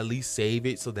podcast, I at least save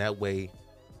it so that way,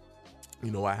 you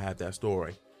know, I have that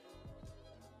story.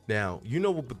 Now, you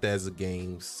know, with Bethesda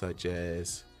games such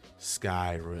as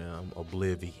Skyrim,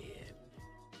 Oblivion,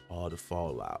 all the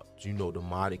Fallout, you know, the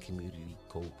modding community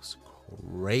goes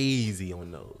crazy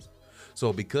on those.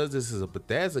 So because this is a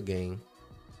Bethesda game,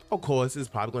 of course, it's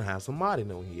probably going to have some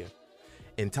modding on here.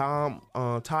 And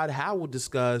Todd Howard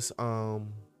discussed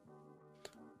some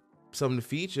of the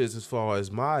features as far as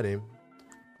modding.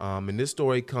 And this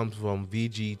story comes from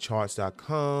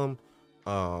VGCharts.com.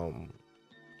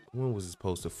 when was this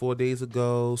posted? 4 days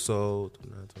ago. So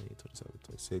 29, 28, 27,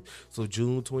 26. So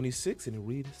June 26th, and it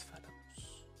reads as follows.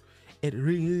 It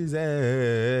reads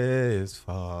as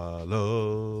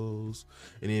follows.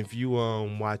 And if you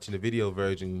watching the video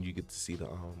version, you get to see the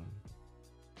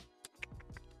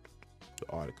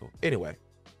article. Anyway,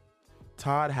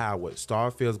 Todd Howard,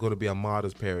 Starfield is going to be a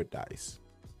modder's paradise.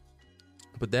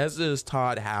 Bethesda's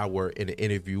Todd Howard, in an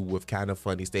interview with Kinda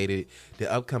Funny, stated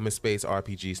the upcoming space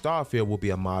RPG Starfield will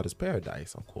be a modder's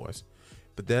paradise, of course.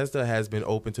 Bethesda has been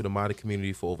open to the modding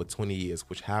community for over 20 years,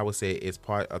 which Howard said is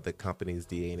part of the company's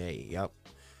DNA. Yep.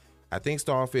 I think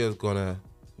Starfield is going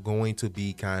to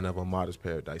be kind of a modder's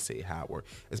paradise, said Howard.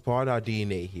 It's part of our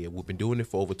DNA here. We've been doing it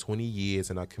for over 20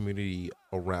 years, and our community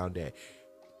around that.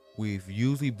 We've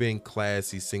usually been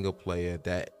classy single player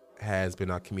that has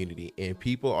been our community, and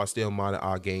people are still modding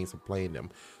our games and playing them.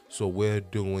 So we're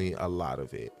doing a lot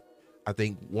of it. I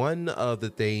think one of the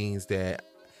things that,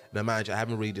 now mind you, I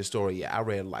haven't read the story yet. I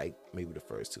read like maybe the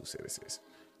first 2 sentences.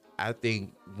 I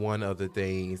think one of the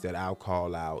things that I'll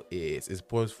call out is it's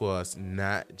important for us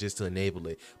not just to enable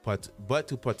it, but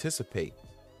to participate,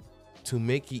 to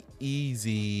make it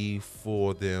easy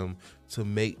for them to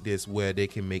make this where they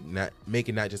can make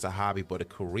it not just a hobby but a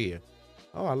career.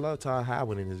 Oh, I love Todd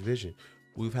Howard and his vision.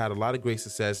 We've had a lot of great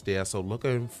success there, so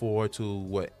looking forward to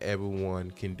what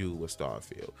everyone can do with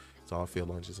Starfield. Starfield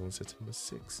launches on September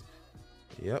 6th.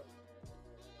 Yep.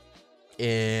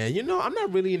 And I'm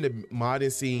not really in the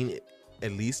modding scene,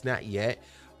 at least not yet,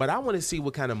 but I want to see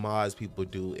what kind of mods people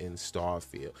do in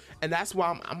Starfield. And that's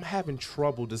why I'm having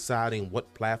trouble deciding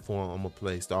what platform I'm gonna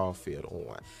play Starfield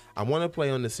on. I want to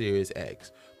play on the Series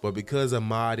X, but because of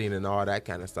modding and all that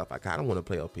kind of stuff, I kind of want to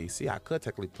play on PC. I could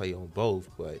technically play on both,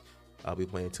 but I'll be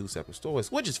playing 2 separate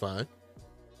stores, which is fine.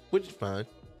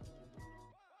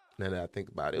 Now that I think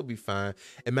about it, it'll be fine.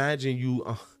 Imagine you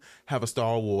have a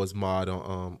Star Wars mod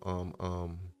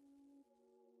on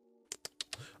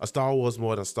a Star Wars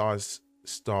mod on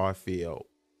Starfield.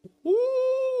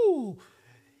 Woo!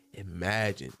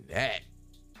 Imagine that.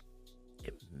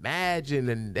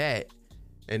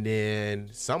 And then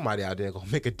somebody out there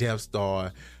gonna make a Death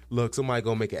Star. Look, somebody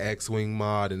gonna make an X-Wing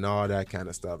mod and all that kind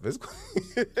of stuff.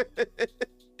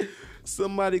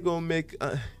 Somebody gonna make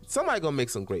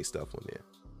some great stuff on there.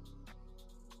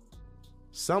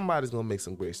 Somebody's gonna make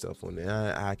some great stuff on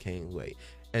there. I can't wait.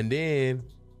 And then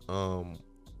I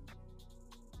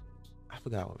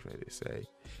forgot what I was ready to say.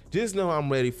 Just know I'm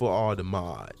ready for all the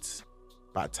mods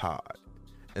by Todd.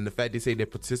 And the fact they say they're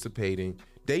participating,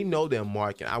 they know their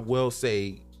market. I will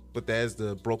say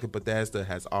Broken Bethesda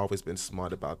has always been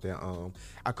smart about their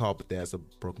I call Bethesda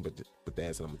Broken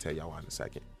Bethesda. I'm gonna tell y'all why in a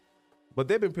second. But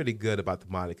they've been pretty good about the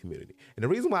modding community. And the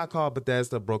reason why I call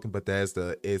Bethesda Broken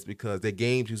Bethesda is because their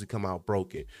games usually come out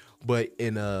broken. But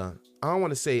in I don't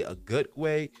want to say a good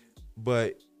way,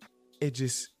 but it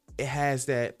has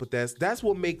that Bethesda. That's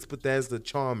what makes Bethesda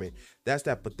charming. That's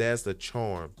that Bethesda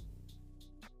charm.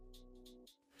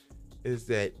 Is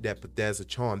that Bethesda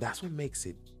charm. That's what makes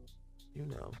it,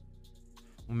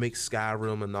 makes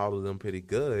Skyrim and all of them pretty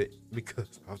good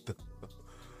because of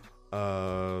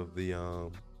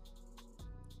the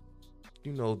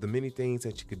the many things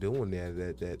that you could do in there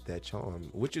that charm.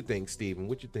 What you think, Steven?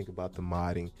 What you think about the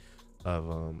modding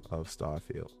of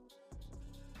Starfield?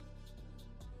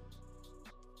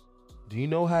 Do you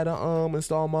know how to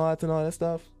install mods and all that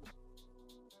stuff?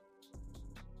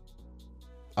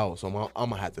 Oh, so I'm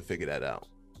gonna have to figure that out.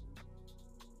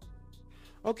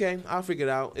 Okay, I'll figure it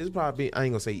out. It's probably, I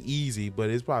ain't gonna say easy,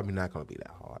 but it's probably not gonna be that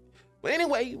hard. But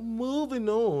anyway, moving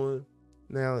on.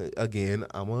 Now, again,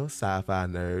 I'm a sci-fi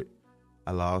nerd.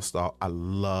 I love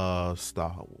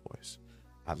Star Wars.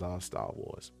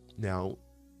 Now,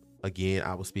 again,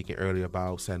 I was speaking earlier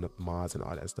about setting up mods and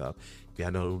all that stuff. If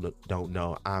y'all don't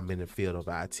know, I'm in the field of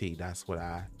IT. That's what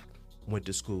I went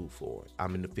to school for.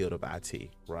 I'm in the field of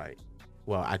IT, right?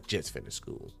 Well, I just finished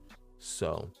school.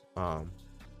 So, I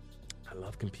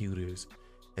love computers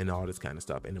and all this kind of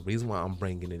stuff. And the reason why I'm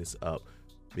bringing this up,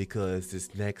 because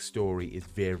this next story is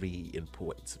very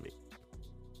important to me.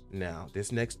 Now,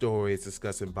 this next story is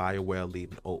discussing BioWare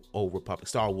leaving Old Republic,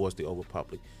 Star Wars: The Old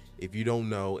Republic. If you don't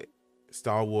know,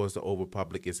 Star Wars: The Old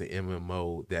Republic is an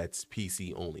MMO that's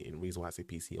PC only. And the reason why I say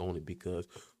PC only, because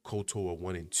KOTOR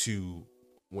 1 and 2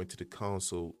 went to the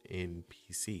console and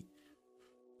PC.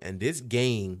 And this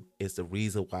game is the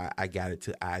reason why I got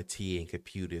into IT and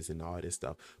computers and all this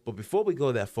stuff. But before we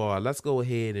go that far, let's go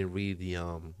ahead and read the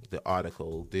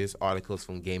article. This article is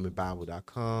from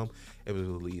GamingBible.com. It was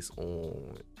released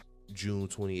on June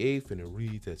 28th, and it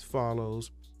reads as follows.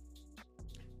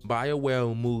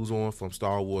 BioWare moves on from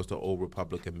Star Wars: The Old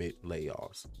Republic amid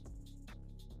layoffs.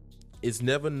 It's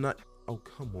never not. Oh,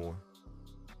 come on.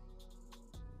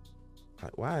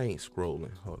 Like, why I ain't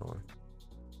scrolling? Hold on.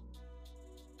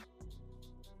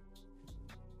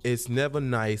 It's never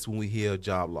nice when we hear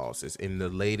job losses. In the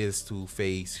latest to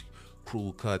face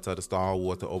cruel cuts of the Star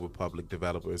Wars The Old Republic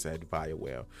developers at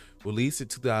BioWare. Released in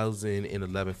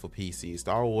 2011 for PC,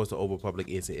 Star Wars The Old Republic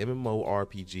is an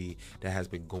MMORPG that has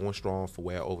been going strong for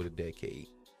well over the decade.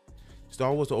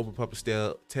 Star Wars The Old Republic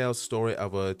tells the story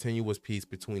of a tenuous peace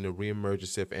between the re-emergent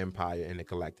Sith Empire and the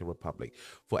Galactic Republic.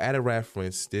 For added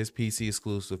reference, this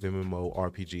PC-exclusive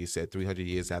MMORPG is set 300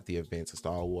 years after the events of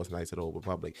Star Wars Knights of the Old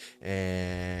Republic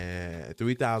and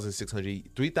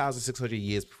 3,600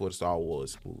 years before the Star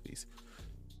Wars movies.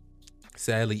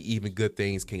 Sadly, even good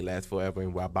things can't last forever,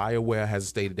 and while BioWare has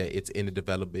stated that it's in the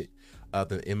development of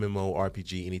the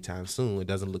MMORPG anytime soon, it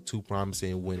doesn't look too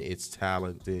promising when its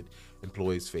talented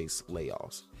employees face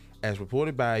layoffs. As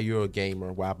reported by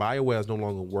Eurogamer, while BioWare is no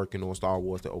longer working on Star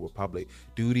Wars The Old Republic,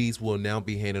 duties will now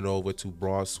be handed over to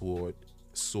Broadsword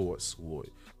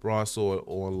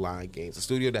Online Games, a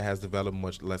studio that has developed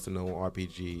much lesser known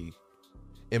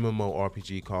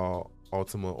MMORPG called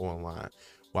Ultima Online.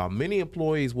 While many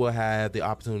employees will have the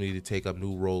opportunity to take up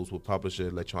new roles with publisher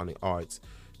Electronic Arts,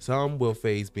 some will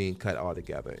face being cut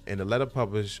altogether. In a letter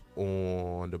published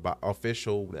on the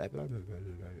official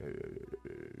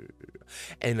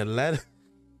In a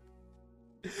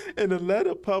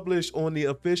letter published on the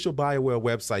official BioWare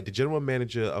website, the general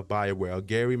manager of BioWare,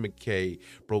 Gary McKay,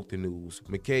 broke the news.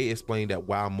 McKay explained that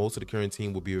while most of the current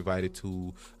team will be invited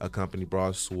to accompany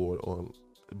Broadsword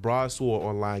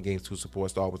Online Games to support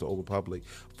Star Wars The Old Republic,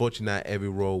 fortunately not every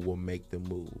role will make the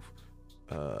move.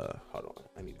 Hold on,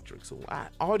 I need to drink some water.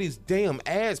 All these damn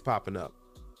ads popping up.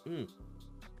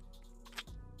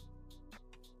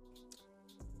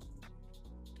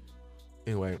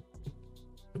 Anyway,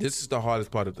 this is the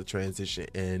hardest part of the transition,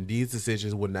 and these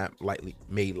decisions were not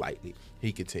made lightly.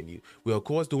 He continued, "We're of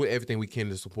course doing everything we can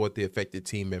to support the affected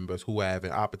team members who have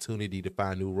an opportunity to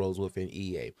find new roles within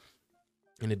EA.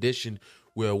 In addition,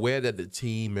 we're aware that the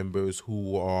team members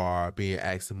who are being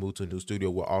asked to move to a new studio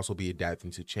will also be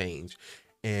adapting to change,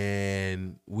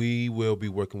 and we will be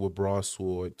working with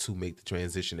Broadsword to make the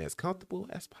transition as comfortable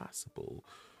as possible."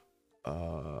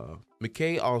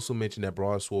 McKay also mentioned that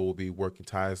Broadsword will be working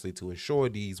tirelessly to ensure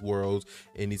these worlds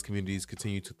and these communities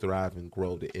continue to thrive and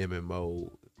grow. The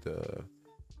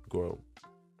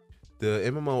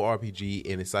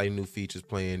MMORPG and exciting new features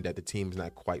planned that the team is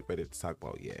not quite ready to talk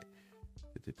about yet.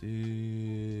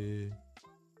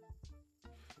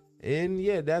 And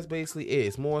yeah, that's basically it.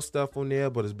 It's more stuff on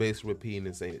there, but it's basically repeating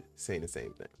and saying the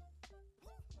same thing.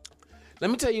 Let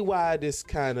me tell you why this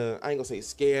kind of, I ain't gonna say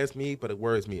scares me, but it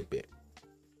worries me a bit.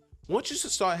 Once you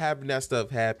start having that stuff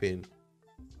happen,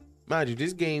 mind you,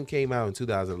 this game came out in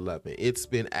 2011. It's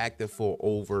been active for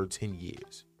over 10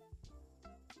 years.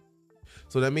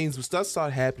 So that means when stuff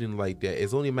start happening like that,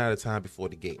 it's only a matter of time before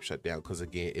the game shut down, because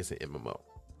again, it's an MMO.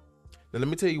 Now let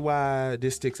me tell you why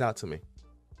this sticks out to me.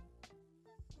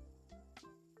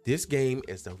 This game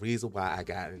is the reason why I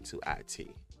got into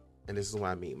IT. And this is what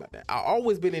I mean by that. I've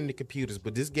always been into computers,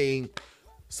 but this game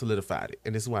solidified it.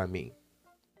 And this is what I mean.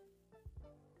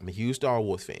 I'm a huge Star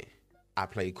Wars fan. I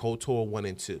played KOTOR 1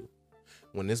 and 2.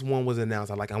 When this one was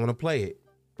announced, I want to play it.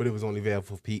 But it was only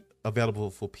available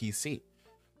for PC.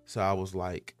 So I was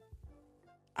like,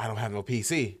 I don't have no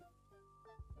PC.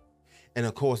 And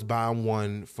of course, buying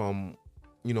one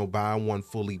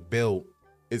fully built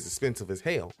is expensive as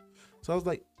hell. So I was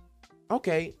like,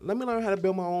 okay, let me learn how to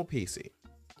build my own PC.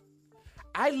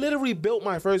 I literally built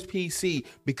my first PC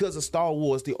because of Star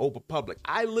Wars The Old Republic.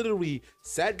 I literally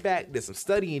sat back, did some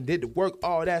studying, did the work,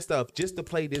 all that stuff just to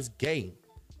play this game.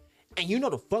 And you know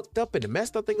the fucked up and the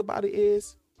messed up thing about it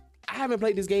is, I haven't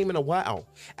played this game in a while.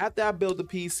 After I built the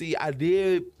PC, I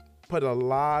did put I ain't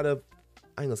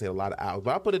gonna say a lot of hours,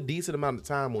 but I put a decent amount of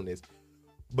time on this.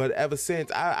 But ever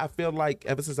since, I feel like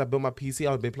ever since I built my PC,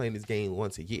 I've been playing this game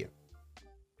once a year.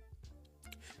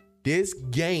 This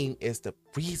game is the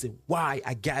reason why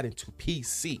I got into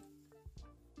PC.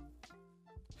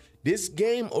 This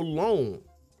game alone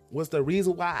was the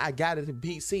reason why I got into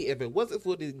PC. If it wasn't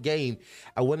for this game,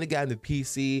 I wouldn't have gotten into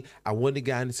PC. I wouldn't have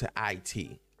gotten into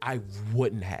IT. I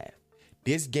wouldn't have.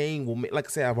 This game will make, like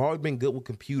I said, I've always been good with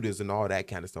computers and all that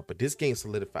kind of stuff, but this game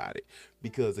solidified it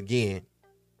because, again,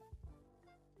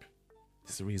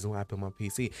 this is the reason why I built my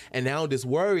PC. And now this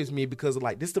worries me because,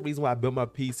 this is the reason why I built my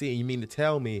PC. And you mean to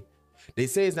tell me, they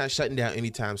say it's not shutting down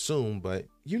anytime soon, but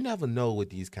you never know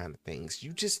with these kind of things.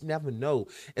 You just never know.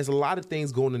 There's a lot of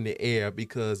things going in the air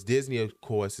because Disney, of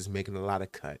course, is making a lot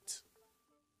of cuts.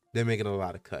 They're making a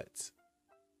lot of cuts.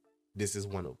 This is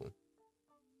one of them.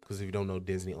 Because if you don't know,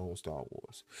 Disney owns Star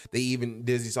Wars.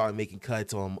 Disney started making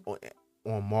cuts on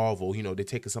Marvel. You know, they're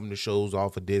taking some of the shows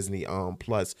off of Disney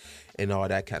Plus and all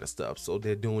that kind of stuff. So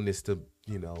they're doing this to,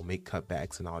 you know, make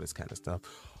cutbacks and all this kind of stuff.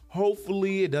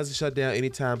 Hopefully it doesn't shut down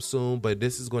anytime soon, but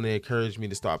this is going to encourage me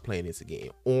to start playing this again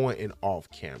on and off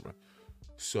camera.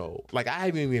 So, like, I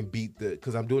haven't even beat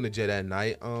because I'm doing the Jedi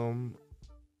Knight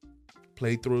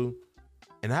playthrough,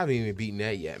 and I haven't even beaten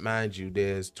that yet. Mind you,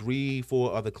 there's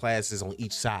 3-4 other classes on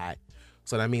each side.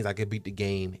 So that means I could beat the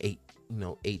game 8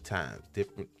 times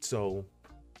different. So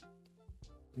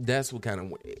that's what kind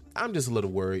of, I'm just a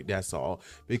little worried. That's all,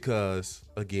 because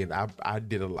again, I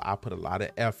put a lot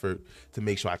of effort to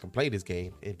make sure I can play this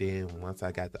game, and then once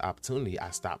I got the opportunity,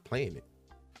 I stopped playing it.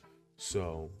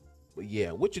 So, but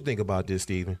yeah, what you think about this,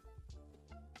 Steven?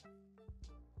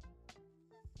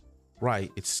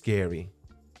 Right, it's scary.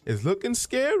 It's looking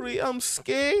scary. I'm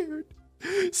scared.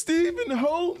 Steven,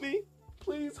 hold me.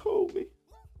 Please hold me.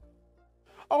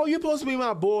 Oh, you're supposed to be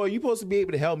my boy. You're supposed to be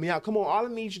able to help me out. Come on. All I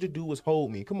need you to do is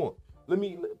hold me. Come on. Let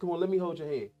me hold your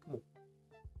hand. Come on.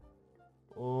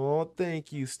 Oh,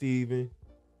 thank you, Steven.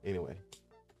 Anyway.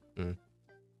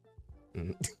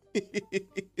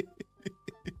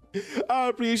 I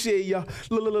appreciate y'all.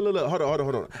 Look. Hold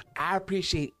on. I'm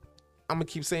gonna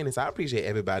keep saying this. I appreciate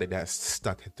everybody that's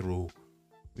stuck it through.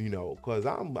 You know, cause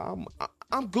I'm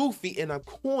goofy and I'm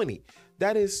corny.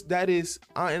 That is,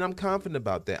 and I'm confident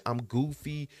about that. I'm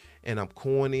goofy and I'm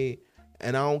corny,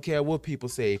 and I don't care what people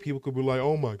say. People could be like,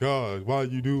 "Oh my God, why are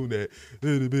you doing that?"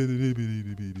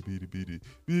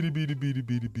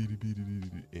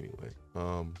 Anyway,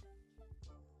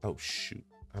 oh shoot,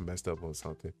 I messed up on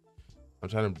something. I'm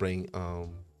trying to bring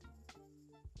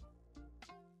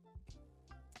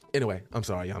Anyway, I'm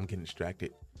sorry, y'all. I'm getting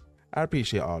distracted. I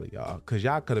appreciate all of y'all, because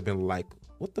y'all could have been like,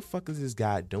 what the fuck is this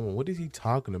guy doing? What is he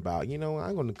talking about? You know,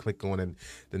 I'm going to click on in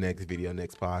the next video,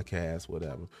 next podcast,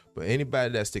 whatever. But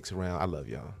anybody that sticks around, I love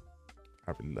y'all.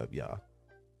 I really love y'all.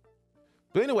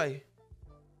 But anyway,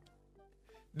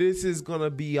 this is going to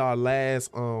be our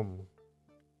last,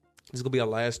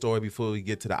 story before we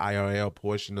get to the IRL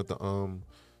portion of the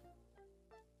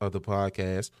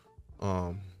podcast.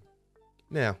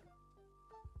 Now,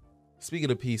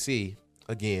 speaking of PC,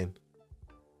 again,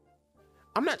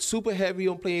 I'm not super heavy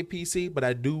on playing PC, but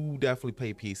I do definitely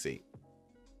play PC.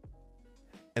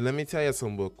 And let me tell you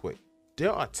something real quick.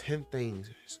 There are 10 things.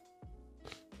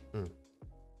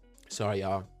 Sorry,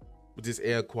 y'all. With this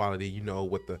air quality, you know,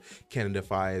 with the Canada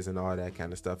fires and all that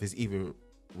kind of stuff, it's even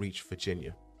reached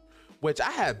Virginia. Which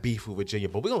I have beef with Virginia,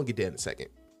 but we're going to get there in a second.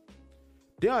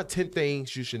 There are 10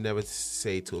 things you should never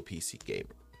say to a PC gamer.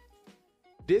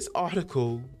 This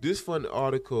fun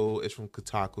article is from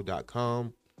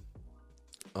Kotaku.com.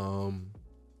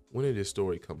 When did this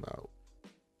story come out?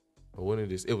 Or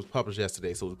it was published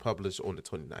yesterday, so it was published on the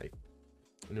 29th.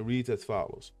 And it reads as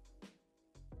follows.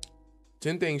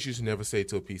 10 things you should never say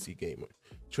to a PC gamer.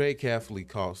 Trade carefully,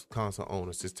 console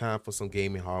owners. It's time for some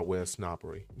gaming hardware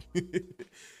snobbery.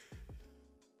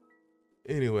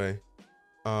 Anyway,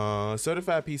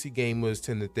 certified PC gamers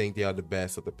tend to think they are the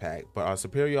best of the pack, but our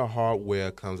superior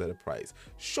hardware comes at a price.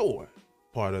 Sure,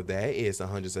 part of that is the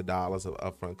hundreds of dollars of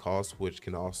upfront costs, which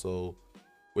can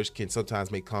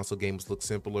sometimes make console games look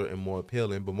simpler and more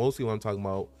appealing. But mostly what I'm talking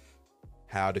about,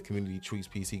 how the community treats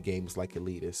PC games like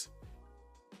elitists.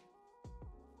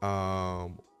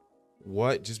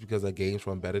 What? Just because our games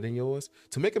run better than yours?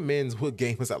 To make amends with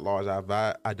gamers at large,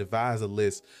 I devised a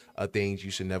list of things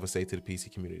you should never say to the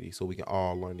PC community, so we can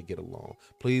all learn to get along.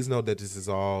 Please know that this is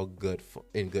all good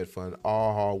fun.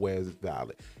 All hardware is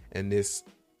valid, and this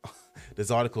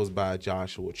article is by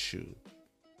Joshua Chu.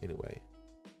 Anyway,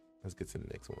 let's get to the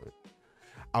next one.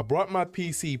 I brought my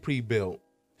PC pre-built.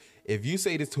 If you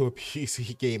say this to a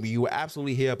PC gamer, you will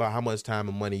absolutely hear about how much time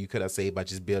and money you could have saved by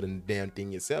just building the damn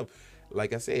thing yourself.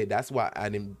 Like I said, that's why I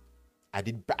didn't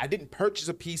purchase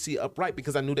a PC upright,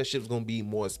 because I knew that shit was gonna be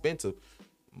more expensive.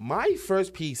 My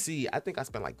first PC, I think I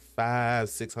spent like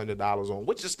 $500-600 on,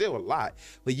 which is still a lot.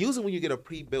 But usually when you get a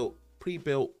pre-built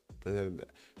PC,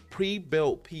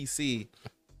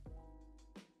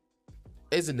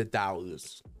 it's in the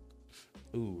thousands.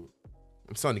 Ooh,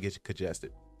 I'm starting to get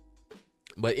congested.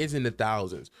 But it's in the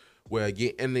thousands. Where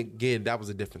again, that was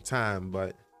a different time,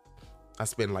 but I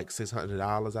spent like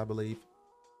 $600, I believe.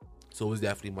 So it was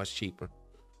definitely much cheaper.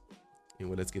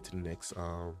 Anyway, let's get to the next.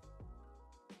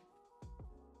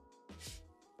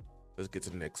 Let's get to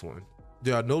the next one.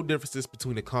 There are no differences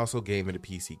between the console game and the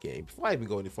PC game. Before I even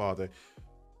go any farther,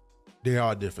 there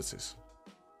are differences.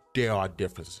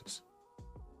 Consoles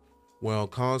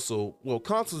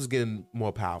is getting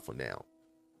more powerful now.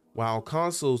 While on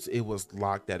consoles, it was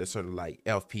locked at a certain like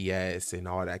FPS and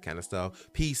all that kind of stuff.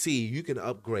 PC, you can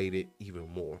upgrade it even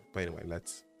more. But anyway,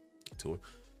 let's get to it.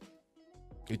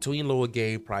 Between lower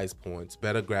game price points,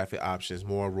 better graphic options,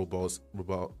 more robust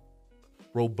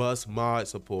mod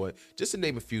support, just to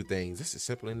name a few things. This is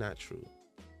simply not true.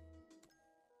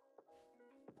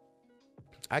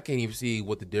 I can't even see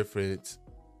what difference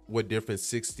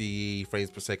 60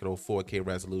 frames per second or 4K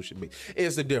resolution makes.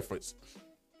 It's the difference.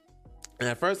 And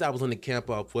at first I was in the camp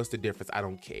of what's the difference? I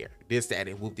don't care. This, that,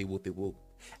 and whoop-de-whoop-de-whoop.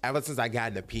 Ever since I got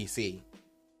in the PC,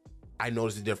 I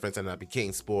noticed the difference and I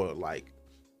became spoiled. Like,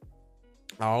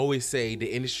 I always say the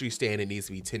industry standard needs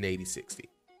to be 1080 60.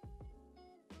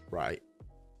 Right?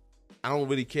 I don't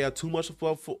really care too much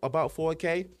about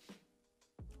 4K,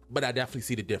 but I definitely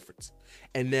see the difference.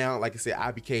 And now, like I said,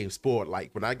 I became spoiled.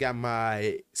 Like when I got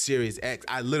my Series X,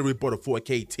 I literally bought a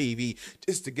 4K TV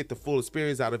just to get the full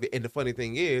experience out of it. And the funny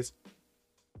thing is,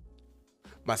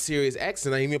 my Series X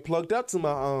is not even plugged up to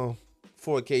my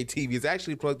 4K TV. It's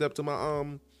actually plugged up to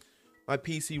my my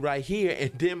PC right here,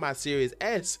 and then my Series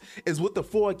S is with the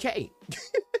 4K.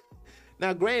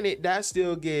 Now, granted, that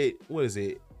still get, what is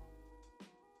it,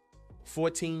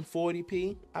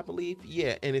 1440p, I believe.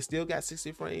 Yeah, and it still got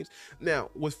 60 frames. Now,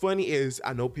 what's funny is,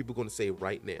 I know people are going to say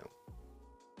right now,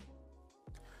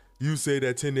 you say that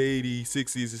 1080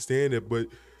 60 is the standard, but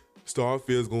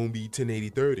Starfield's going to be 1080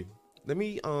 30. Let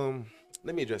me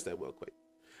address that real quick.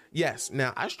 Yes,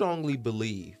 now I strongly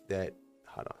believe that,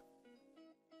 hold on.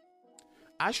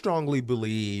 I strongly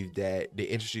believe that the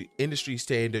industry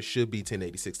standard should be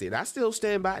 1080 60, and I still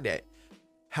stand by that.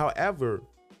 However,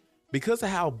 because of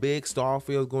how big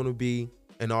Starfield is going to be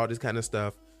and all this kind of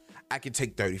stuff, I can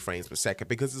take 30 frames per second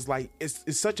because it's like,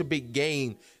 it's such a big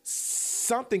game.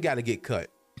 Something got to get cut.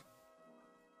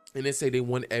 And they say they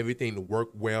want everything to work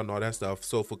well and all that stuff.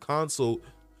 So for console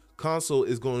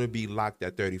is going to be locked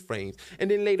at 30 frames. And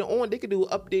then later on, they could do an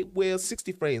update where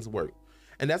 60 frames work.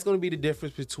 And that's going to be the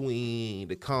difference between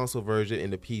the console version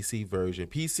and the PC version.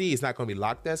 PC is not going to be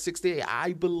locked at 60.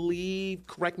 I believe,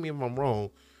 correct me if I'm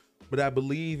wrong, but I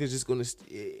believe it's just going to,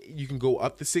 you can go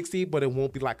up to 60, but it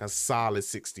won't be like a solid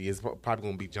 60. It's probably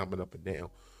going to be jumping up and down.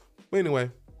 But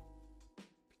anyway,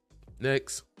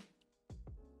 next.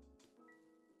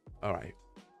 All right.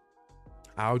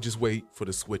 I'll just wait for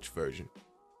the Switch version.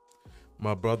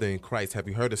 My brother in Christ, have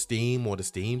you heard of Steam or the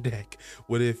Steam Deck?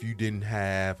 What if you didn't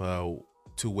have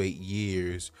to wait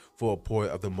years for a port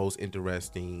of the most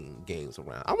interesting games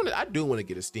around? I do want to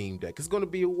get a Steam Deck. It's going to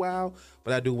be a while,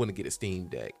 but I do want to get a Steam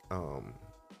Deck.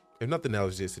 If nothing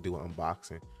else, just to do an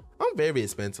unboxing. I'm very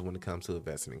expensive when it comes to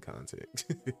investing in content.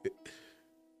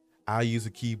 I'll use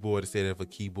a keyboard instead of a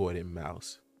keyboard and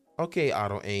mouse. Okay,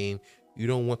 Auto Aim. You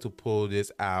don't want to pull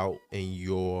this out in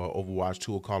your Overwatch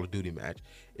 2 or Call of Duty match.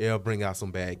 It'll bring out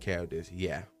some bad characters.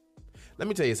 Yeah. Let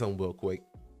me tell you something real quick.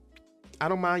 I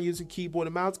don't mind using keyboard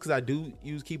and mouse because I do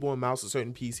use keyboard and mouse in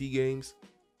certain PC games.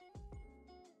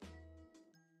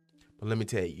 But let me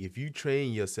tell you, if you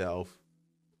train yourself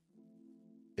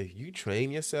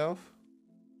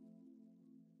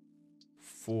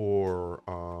for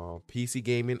PC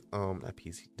gaming,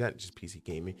 not just PC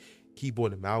gaming,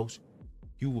 keyboard and mouse,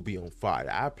 you will be on fire.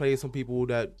 I play some people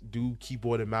that do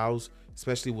keyboard and mouse,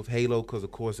 especially with Halo, because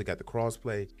of course they got the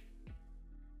crossplay.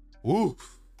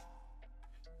 Oof.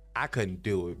 I couldn't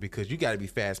do it because you got to be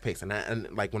fast paced,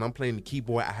 and like when I'm playing the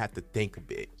keyboard, I have to think a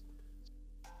bit.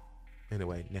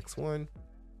 Anyway, next one.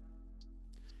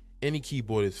 Any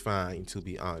keyboard is fine, to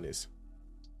be honest.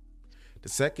 The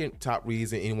second top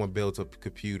reason anyone builds a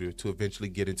computer to eventually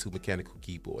get into mechanical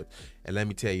keyboard, and let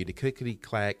me tell you, the clickety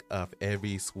clack of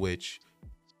every switch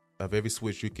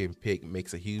you can pick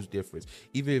makes a huge difference,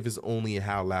 even if it's only in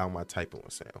how loud my typing will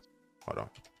sound. Hold on.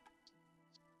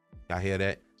 Y'all hear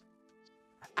that?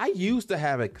 I used to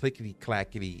have a clickety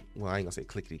clackety. Well, I ain't gonna say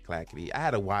clickety clackety. I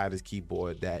had a wireless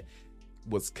keyboard that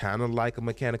was kind of like a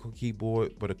mechanical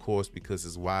keyboard, but of course, because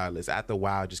it's wireless, after a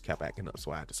while, it just kept acting up,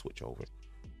 so I had to switch over.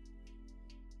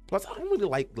 Plus, I don't really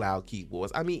like loud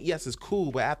keyboards. I mean, yes, it's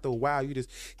cool, but after a while, you just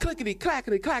clickety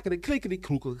clackety clackety clickety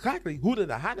clackety hooda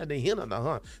the hana the hinna the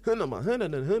hun hunna ma hunna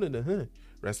the hunna the hun.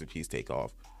 Rest in peace, take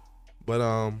off.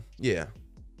 But yeah.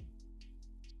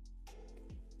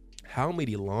 How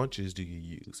many launchers do you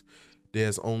use?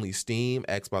 There's only Steam,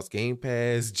 Xbox Game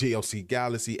Pass, JLC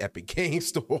Galaxy, Epic Game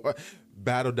Store,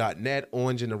 Battle.net,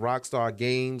 Orange and the Rockstar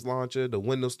Games launcher, the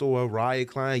Windows Store, Riot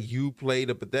Client, Uplay,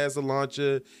 the Bethesda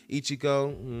launcher,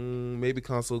 Ichigo. Maybe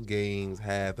console games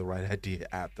have the right idea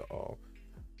after all.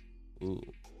 Ooh,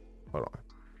 hold on.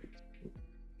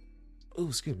 Ooh,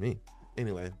 excuse me.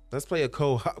 Anyway, let's play a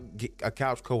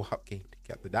couch co-op game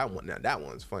together. That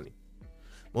one's funny.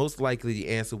 Most likely the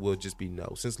answer will just be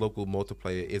no, since local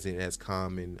multiplayer isn't as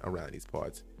common around these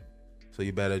parts. So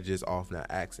you better just off not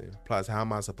asking. Plus, how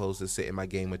am I supposed to sit in my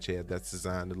gamer chair that's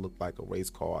designed to look like a race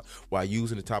car while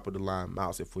using the top of the line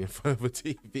mouse if we're in front of a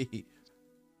TV?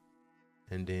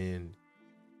 And then,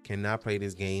 can I play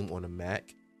this game on a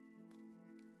Mac?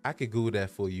 I could Google that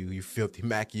for you, you filthy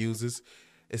Mac users.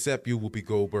 Except you, Whoopi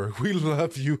Goldberg. We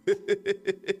love you.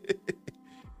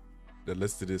 Now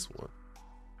let's do this one.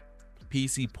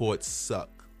 PC ports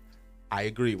suck. I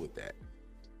agree with that.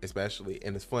 Especially,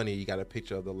 and it's funny, you got a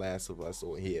picture of The Last of Us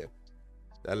on here.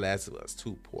 That Last of Us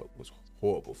 2 port was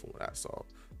horrible from what I saw.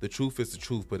 The truth is the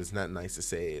truth, but it's not nice to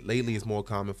say it. Lately, it's more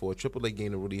common for a AAA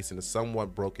game to release in a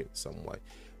somewhat broken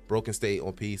state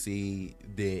on PC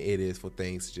than it is for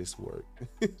things to just work.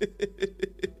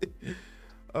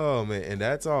 Oh man, and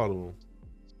that's all of them.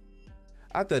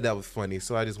 I thought that was funny,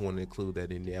 so I just wanted to include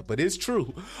that in there. But it's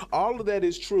true. All of that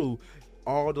is true.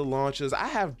 All the launchers. I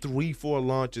have 3-4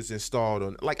 launchers installed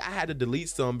on. Like, I had to delete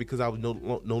some because I was no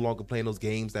longer playing those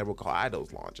games that require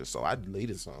those launchers. So I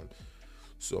deleted some.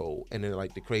 So, and then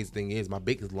like the crazy thing is, my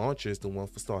biggest launcher is the one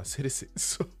for Star Citizen.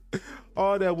 So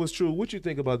all that was true. What you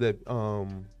think about that,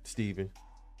 Steven?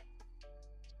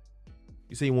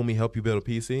 You say you want me to help you build a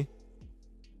PC?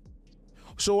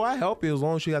 So I help you as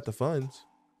long as you got the funds.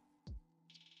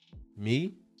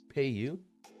 Me? Pay you?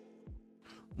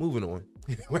 Moving on.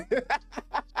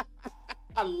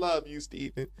 I love you,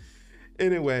 Steven.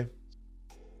 Anyway,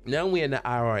 now we're in the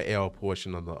IRL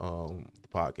portion of the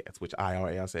podcast, which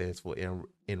IRL stands for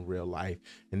in real life.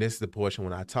 And this is the portion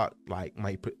when I talk, like,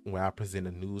 when I present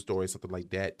a news story, something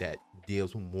like that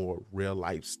deals with more real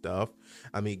life stuff.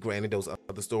 I mean, granted, those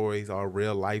other stories are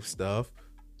real life stuff,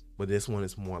 but this one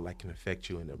is more like can affect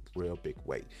you in a real big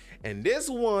way. And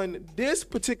this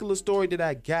particular story that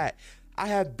I got, I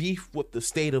have beef with the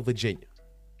state of Virginia.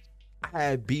 I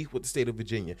have beef with the state of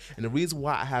Virginia. And the reason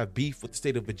why I have beef with the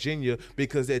state of Virginia,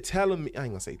 because they're telling me, I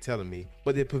ain't gonna say telling me,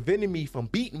 but they're preventing me from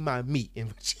beating my meat in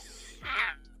Virginia.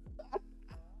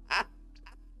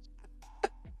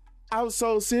 I'm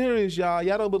so serious, y'all.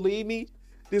 Y'all don't believe me?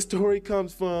 This story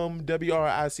comes from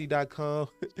WRIC.com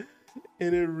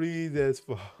and it reads as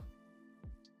follows.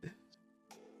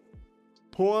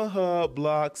 Pornhub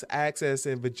blocks access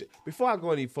in Virginia. Before I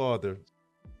go any further,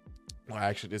 well,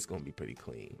 actually, this is going to be pretty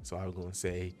clean. So I was going to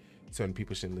say certain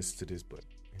people shouldn't listen to this, but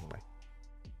anyway,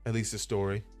 at least the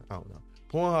story, I don't know.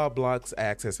 Pornhub blocks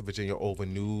access in Virginia over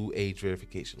new age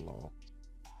verification law.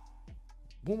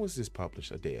 When was this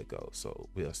published? A day ago. So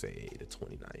we'll say the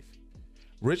 29th.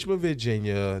 Richmond,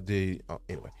 Virginia.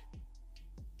 Anyway,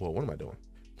 well, what am I doing?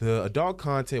 The adult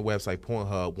content website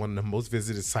Pornhub, one of the most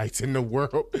visited sites in the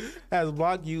world, has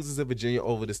blocked users in Virginia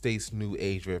over the state's new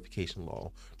age verification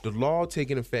law. The law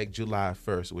taking effect July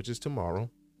 1st, which is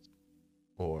tomorrow,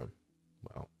 or,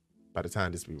 well, by the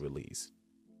time this be released,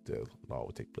 the law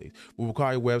will take place, will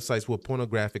require websites with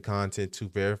pornographic content to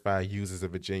verify users in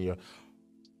Virginia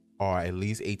are at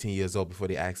least 18 years old before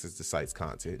they access the site's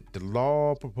content. The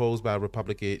law proposed by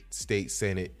Republican State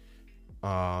Senate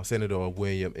Senator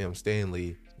William M.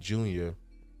 Stanley Jr.,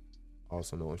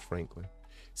 also known as Franklin,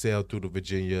 sailed through the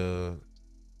Virginia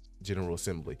General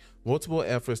Assembly. Multiple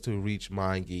efforts to reach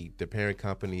MindGeek, the parent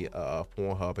company of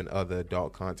Pornhub and other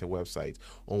adult content websites,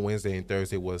 on Wednesday and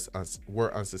Thursday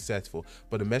were unsuccessful.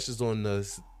 But the message on the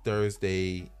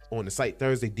site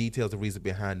Thursday details the reason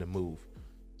behind the move.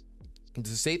 The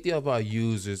safety of our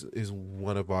users is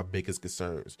one of our biggest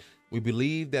concerns. We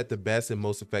believe that the best and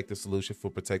most effective solution for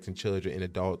protecting children and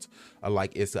adults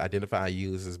alike is to identify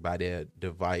users by their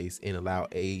device and allow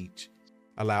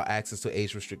access to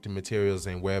age-restricted materials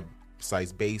and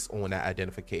websites based on that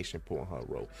identification, Pornhub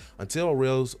wrote. Until a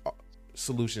real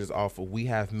solution is offered, we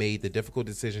have made the difficult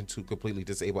decision to completely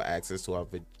disable access to our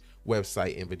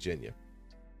website in Virginia.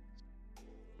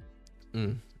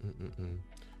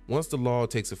 Once the law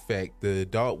takes effect, the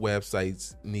adult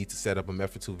websites need to set up a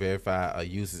method to verify a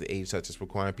user's age, such as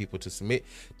requiring people to submit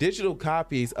digital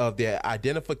copies of their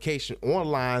identification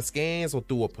online, scans, or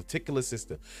through a particular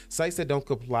system. Sites that don't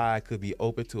comply could be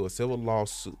open to a civil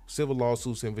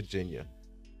lawsuits in Virginia.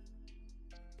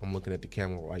 I'm looking at the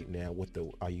camera right now with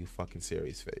the "Are you fucking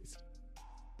serious?" face.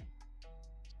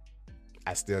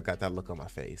 I still got that look on my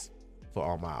face for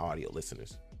all my audio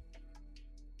listeners.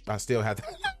 I still have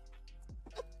that.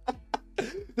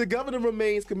 The governor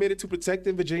remains committed to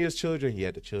protecting Virginia's children,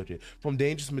 from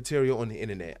dangerous material on the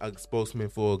internet, a spokesman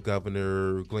for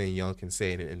Governor Glenn Youngkin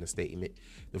said in the statement.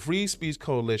 The Free Speech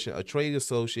Coalition, a trade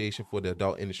association for the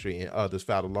adult industry, and others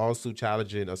filed a lawsuit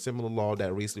challenging a similar law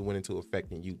that recently went into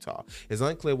effect in Utah. It's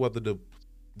unclear whether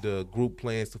the group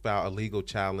plans to file a legal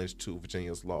challenge to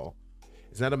Virginia's law.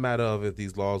 It's not a matter of if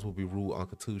these laws will be ruled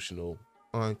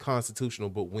unconstitutional,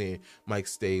 but when. Mike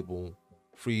Stable,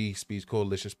 Free Speech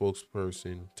Coalition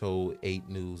spokesperson, told 8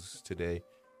 News today.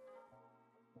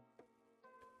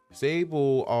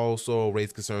 Stable also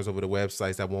raised concerns over the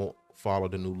websites that won't follow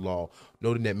the new law,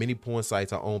 noting that many porn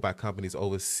sites are owned by companies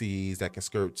overseas that can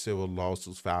skirt civil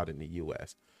lawsuits filed in the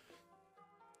U.S.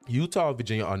 Utah and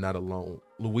Virginia are not alone.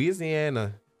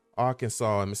 Louisiana,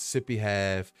 Arkansas, and Mississippi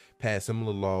have passed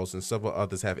similar laws, and several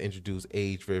others have introduced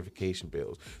age verification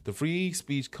bills. The Free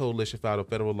Speech Coalition filed a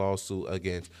federal lawsuit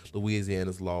against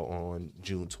Louisiana's law on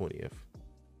June 20th.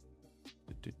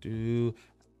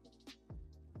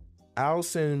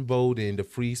 Alison Bowden, the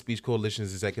Free Speech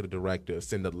Coalition's executive director,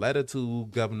 sent a letter to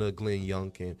Governor Glenn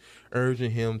Youngkin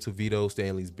urging him to veto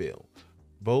Stanley's bill.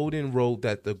 Bowden wrote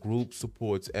that the group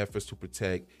supports efforts to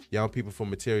protect young people from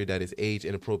material that is age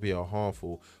inappropriate or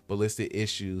harmful, but listed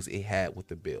issues it had with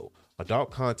the bill. Adult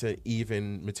content,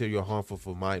 even material harmful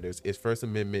for minors, is First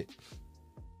Amendment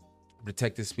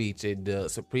protected speech, and the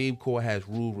Supreme Court has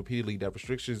ruled repeatedly that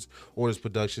restrictions, orders,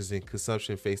 productions, and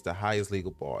consumption face the highest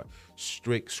legal bar,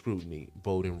 strict scrutiny,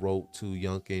 Bowden wrote to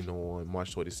Youngkin on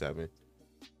March 27.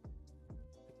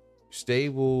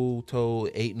 Stable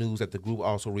told 8 News that the group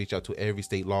also reached out to every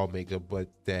state lawmaker, but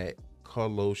that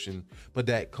coalition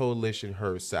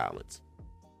heard silence.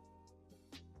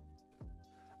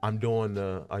 I'm doing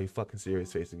the "Are you fucking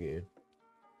serious?" face again.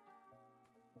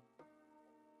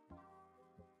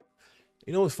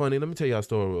 You know what's funny? Let me tell y'all a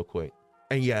story real quick.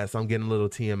 And yes, I'm getting a little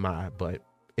TMI, but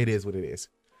it is what it is.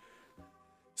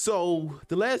 So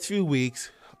the last few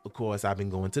weeks, of course, I've been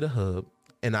going to the hub,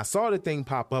 and I saw the thing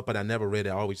pop up, but I never read it.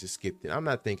 I always just skipped it. I'm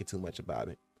not thinking too much about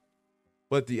it.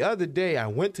 But the other day, I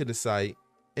went to the site,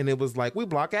 and it was like, we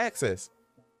block access.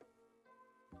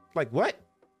 Like, what?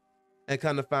 And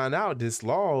kind of find out this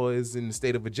law is in the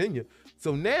state of Virginia.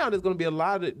 So now there's going to be a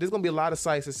lot of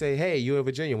sites that say, hey, you're in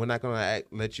Virginia, we're not going to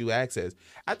let you access.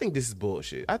 I think this is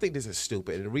bullshit. I think this is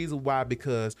stupid. And the reason why,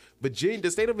 because the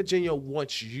state of Virginia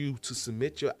wants you to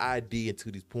submit your ID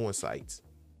into these porn sites.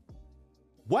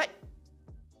 What?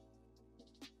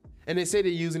 And they say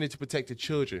they're using it to protect the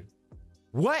children.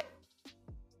 What?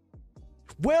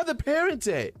 Where are the parents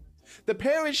at? The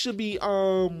parents should be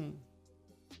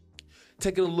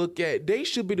taking a look at, they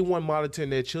should be the one monitoring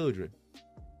their children.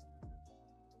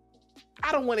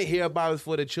 I don't want to hear about it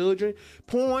for the children.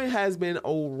 Porn has been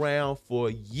around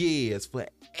for years, for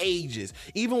ages.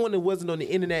 Even when it wasn't on the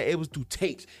internet, it was through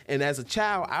tapes. And as a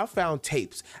child, I found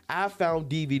tapes. I found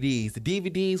DVDs. The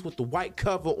DVDs with the white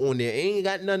cover on there. It ain't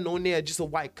got nothing on there, just a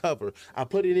white cover. I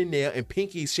put it in there, and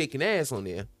Pinky's shaking ass on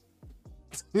there.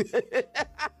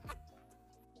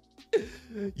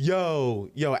 Yo,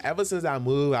 ever since I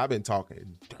moved, I've been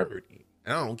talking dirty.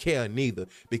 And I don't care neither,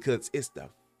 because it's the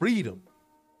freedom.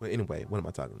 But anyway, what am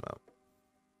I talking about?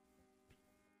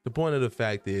 The point of the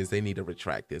fact is they need to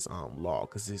retract this law,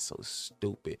 because it's so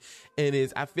stupid. And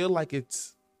I feel like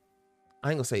it's, I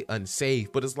ain't gonna say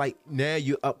unsafe, but it's like now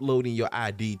you're uploading your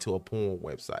ID to a porn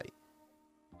website.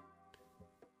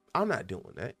 I'm not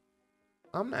doing that.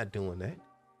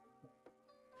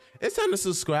 It's time to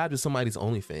subscribe to somebody's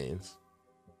OnlyFans.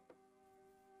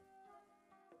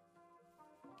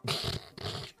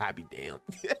 I be damned.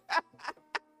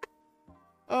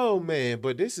 Oh man,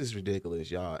 but this is ridiculous,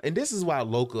 y'all. And this is why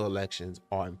local elections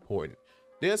are important.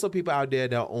 There are some people out there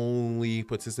that only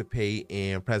participate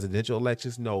in presidential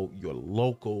elections. No, your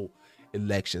local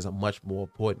elections are much more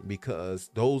important, because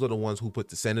those are the ones who put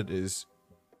the senators,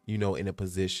 in the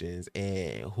positions,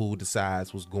 and who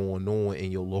decides what's going on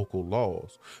in your local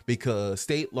laws, because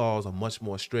state laws are much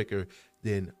more stricter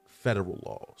than federal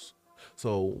laws.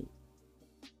 So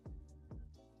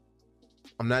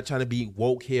I'm not trying to be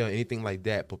woke here or anything like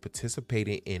that, but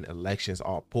participating in elections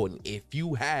are important. If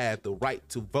you have the right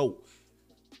to vote,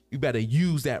 you better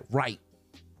use that right.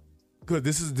 Because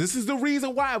this is the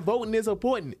reason why voting is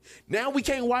important. Now we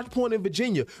can't watch porn in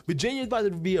Virginia. Virginia is about to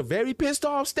be a very pissed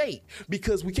off state,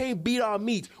 because we can't beat our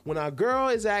meat. When our girl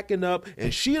is acting up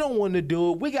and she don't want to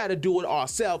do it, we got to do it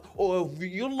ourselves. Or if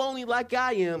you're lonely like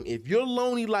I am,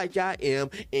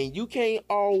 and you can't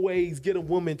always get a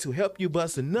woman to help you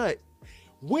bust a nut,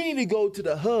 we need to go to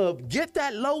the hub, get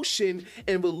that lotion,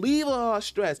 and relieve her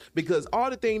stress, because all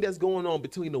the thing that's going on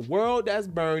between the world that's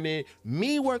burning,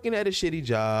 me working at a shitty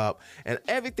job, and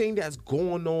everything that's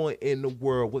going on in the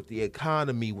world with the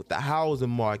economy, with the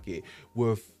housing market,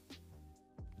 with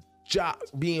jobs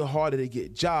being harder to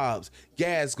get jobs,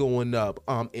 gas going up,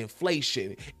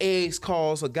 inflation, eggs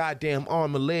cost a goddamn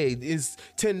arm and leg. It's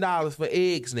 $10 for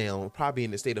eggs now, probably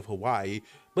in the state of Hawaii.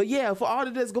 But yeah, for all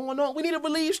of this going on, we need to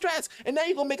relieve stress. And now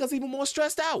you're going to make us even more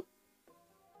stressed out.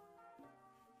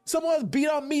 Some of us beat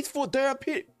our meats for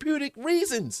therapeutic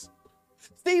reasons.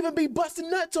 Steven be busting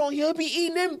nuts on here. He'll be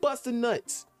eating them busting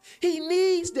nuts. He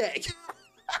needs that.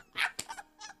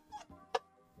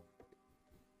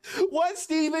 What,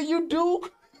 Steven, you do?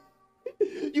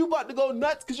 You about to go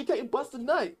nuts because you can't bust a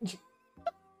nut.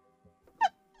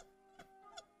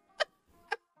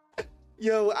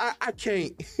 Yo, I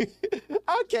can't.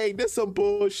 I can't. This some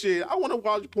bullshit. I want to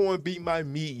watch porn beat my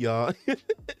meat, y'all.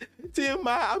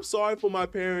 I'm sorry for my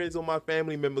parents or my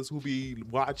family members who be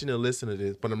watching and listening to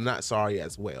this, but I'm not sorry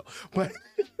as well. But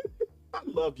I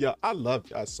love y'all. I love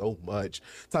y'all so much.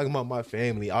 Talking about my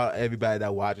family, everybody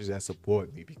that watches that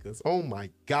support me, because oh my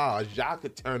gosh, y'all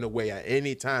could turn away at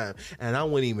any time, and I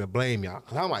wouldn't even blame y'all,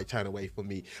 because I might turn away from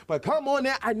me. But come on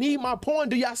now, I need my porn.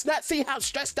 Do y'all not see how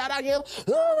stressed out I am?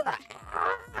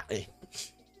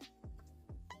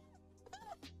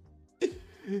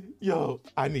 Yo,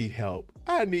 I need help.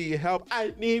 I need help.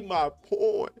 I need my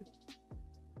porn.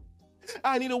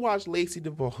 I need to watch Lacey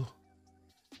Duvall.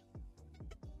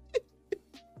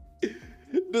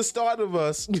 The start of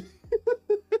us.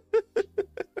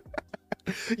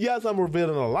 Yes, I'm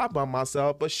revealing a lot by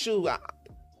myself, but shoot,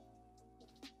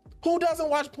 who doesn't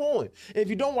watch porn? And if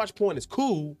you don't watch porn, it's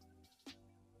cool,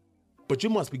 but you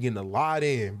must be getting a lot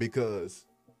in, because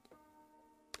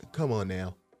come on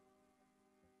now.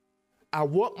 I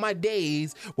want my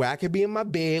days where I can be in my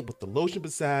bed with the lotion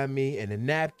beside me and a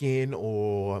napkin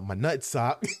or my nut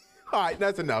sock. All right,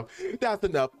 that's enough. That's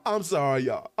enough. I'm sorry,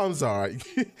 y'all. I'm sorry.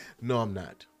 No, I'm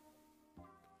not.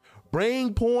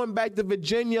 Bring porn back to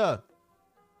Virginia.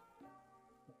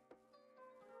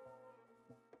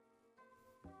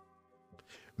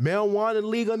 Marijuana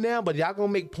legal now, but y'all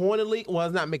gonna make porn illegal? Well,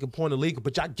 it's not making porn illegal,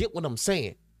 but y'all get what I'm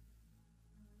saying.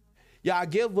 Y'all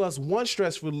give us one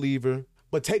stress reliever,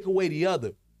 but take away the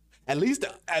other. At least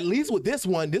with this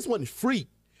one is free.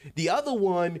 The other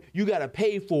one you gotta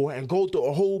pay for and go through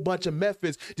a whole bunch of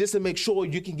methods just to make sure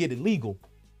you can get it legal.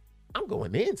 I'm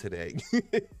going in today.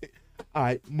 All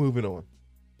right, moving on.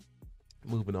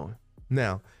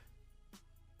 Now,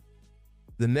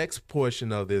 the next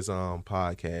portion of this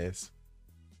podcast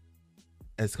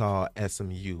is called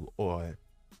SMU, or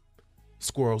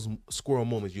Squirrel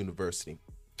Moments University.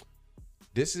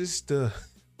 This is the...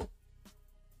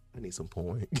 I need some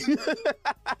porn.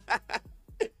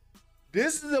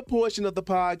 This is a portion of the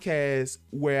podcast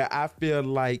where I feel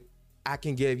like I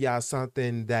can give y'all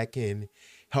something that can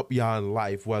help y'all in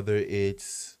life, whether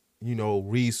it's,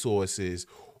 resources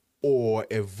or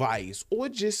advice, or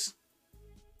just,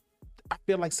 I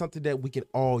feel like something that we can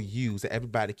all use, that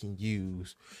everybody can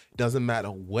use. Doesn't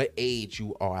matter what age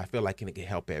you are. I feel like it can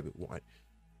help everyone.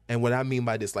 And what I mean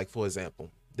by this, like, for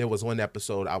example, there was one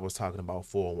episode I was talking about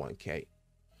 401k,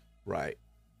 right?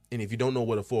 And if you don't know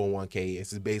what a 401k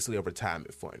is, it's basically a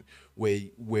retirement fund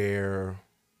where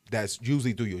that's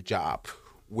usually through your job,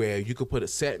 where you could put a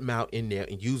set amount in there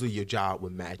and usually your job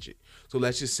would match it. So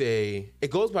let's just say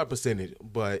it goes by percentage,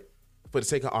 but for the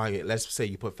sake of argument, let's say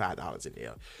you put $5 in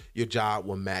there. Your job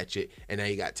will match it, and now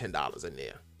you got $10 in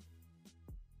there.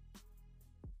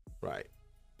 Right.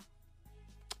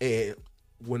 And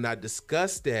when I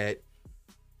discussed that,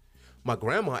 my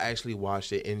grandma actually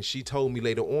watched it, and she told me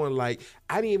later on, like,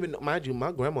 I didn't even, mind you,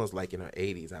 my grandma's like in her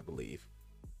 80s, I believe.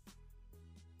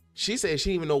 She said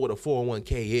she didn't even know what a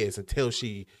 401k is until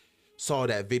she saw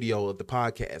that video of the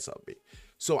podcast of it.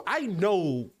 So I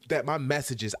know that my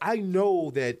messages, I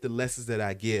know that the lessons that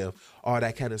I give, all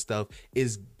that kind of stuff,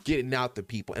 is getting out to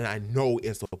people, and I know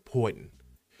it's important.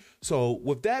 So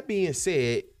with that being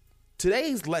said,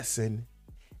 today's lesson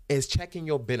is checking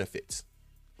your benefits.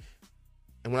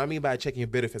 And what I mean by checking your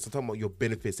benefits, I'm talking about your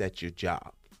benefits at your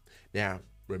job. Now,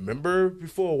 remember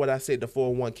before what I said, the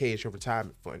 401k is your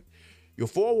retirement fund. Your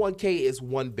 401k is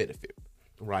one benefit,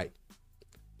 right?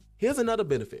 Here's another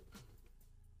benefit.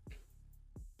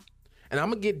 And I'm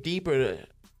going to get deeper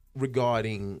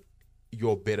regarding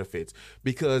your benefits,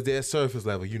 because there's surface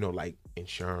level, like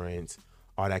insurance,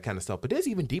 all that kind of stuff. But there's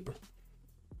even deeper.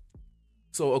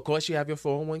 So, of course, you have your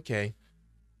 401k,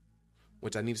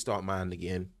 which I need to start mine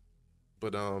again.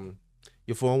 But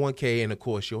your 401k, and of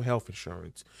course your health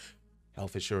insurance.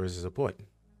 Health insurance is important,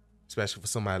 especially for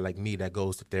somebody like me that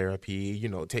goes to therapy,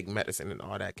 take medicine and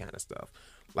all that kind of stuff.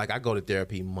 Like, I go to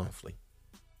therapy monthly.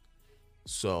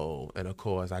 So, and of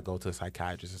course I go to a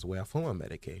psychiatrist as well for my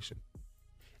medication.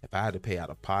 If I had to pay out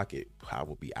of pocket, I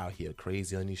would be out here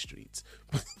crazy on these streets.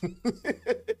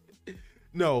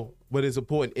 No, but it's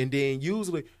important. And then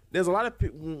usually there's a lot of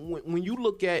people, when you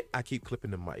look at, I keep clipping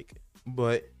the mic,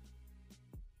 but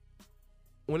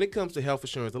when it comes to health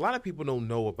insurance, a lot of people don't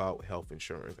know about health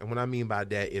insurance. And what I mean by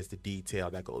that is the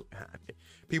detail that goes behind it.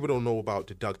 People don't know about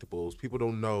deductibles. People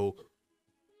don't know.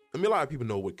 I mean, a lot of people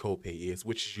know what copay is,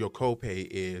 which your copay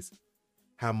is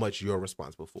how much you're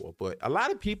responsible for. But a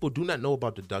lot of people do not know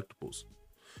about deductibles.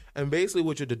 And basically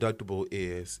what your deductible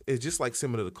is just like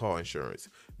similar to car insurance.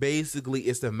 Basically,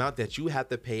 it's the amount that you have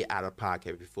to pay out of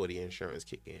pocket before the insurance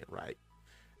kick in, right?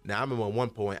 Now, I remember at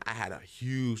one point I had a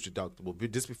huge deductible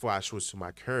just before I switched to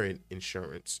my current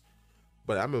insurance.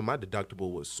 But I remember my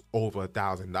deductible was over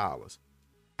 $1,000.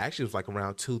 Actually, it was like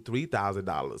around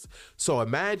 $2,000-$3,000. So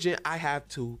imagine I have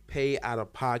to pay out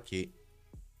of pocket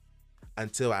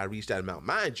until I reach that amount.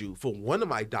 Mind you, for one of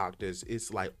my doctors,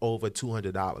 it's like over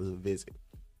 $200 a visit.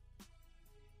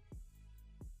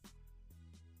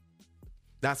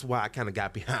 That's why I kind of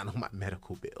got behind on my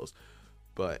medical bills.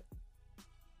 But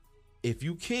if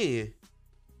you can,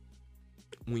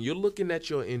 when you're looking at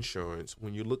your insurance,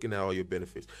 when you're looking at all your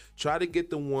benefits, try to get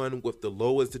the one with the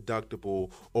lowest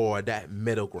deductible or that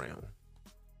middle ground.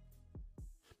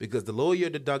 Because the lower your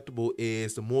deductible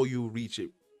is, the more you reach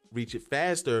it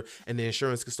faster, and the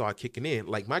insurance can start kicking in.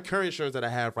 Like my current insurance that I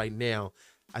have right now,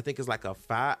 I think it's like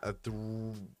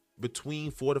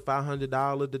between $400 to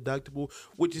 $500 deductible,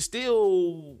 which is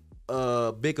still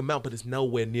a big amount, but it's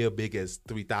nowhere near big as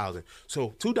 $3,000.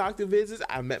 So 2 doctor visits,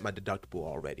 I met my deductible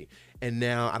already, and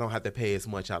now I don't have to pay as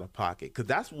much out of pocket. Because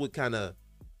that's what kind of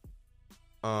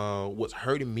was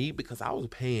hurting me, because I was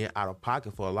paying out of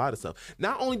pocket for a lot of stuff,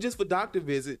 not only just for doctor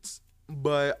visits,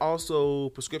 but also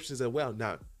prescriptions as well.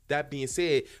 Now, that being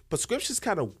said, prescriptions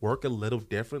kind of work a little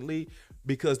differently,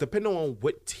 because depending on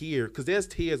what tier, because there's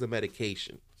tiers of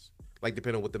medications, like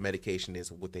depending on what the medication is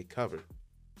and what they cover.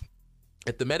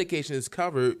 If the medication is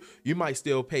covered, you might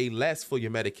still pay less for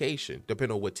your medication,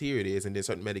 depending on what tier it is, and then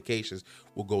certain medications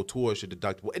will go towards your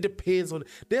deductible. It depends on,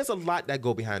 there's a lot that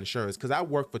go behind insurance, because I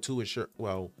work for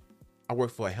I work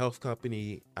for a health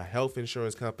company, a health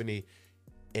insurance company,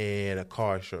 and a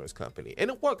car insurance company,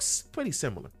 and it works pretty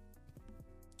similar.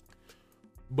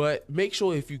 But make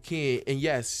sure if you can, and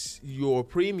yes, your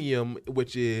premium,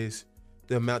 which is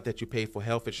the amount that you pay for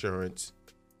health insurance,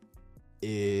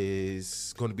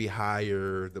 is going to be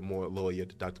higher the more lower your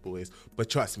deductible is. But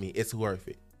trust me, it's worth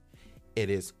it. It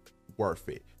is worth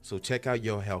it. So check out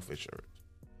your health insurance.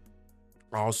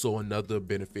 Also, another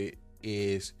benefit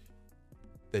is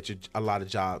that a lot of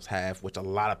jobs have, which a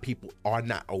lot of people are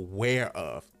not aware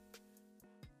of,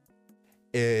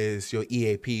 is your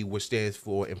EAP, which stands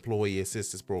for Employee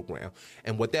Assistance Program.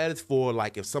 And what that is for,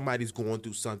 like if somebody's going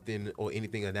through something or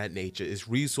anything of that nature, is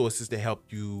resources to help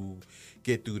you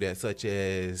get through that, such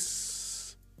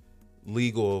as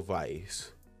legal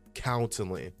advice,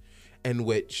 counseling, in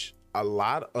which a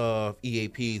lot of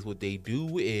EAPs, what they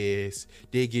do is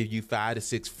they give you 5 to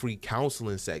 6 free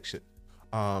counseling sessions.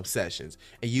 And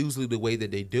usually the way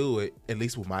that they do it, at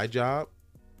least with my job,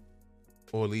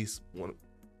 or at least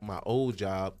my old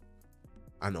job,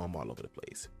 I know I'm all over the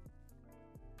place.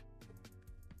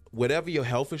 Whatever your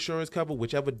health insurance cover,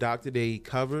 whichever doctor they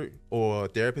covered or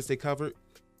therapist they covered,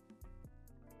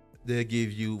 they'll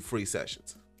give you free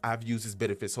sessions. I've used this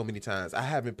benefit so many times. I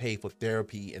haven't paid for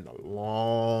therapy in a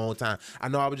long time. I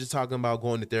know I was just talking about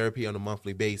going to therapy on a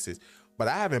monthly basis, but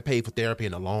I haven't paid for therapy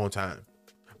in a long time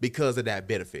because of that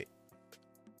benefit.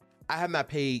 I have not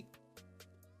paid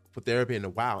for therapy in a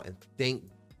while, and thank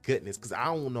goodness, because I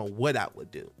don't know what I would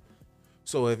do.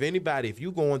 So if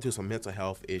you go into some mental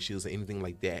health issues or anything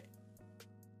like that,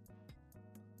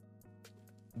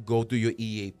 go through your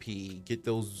EAP, get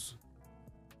those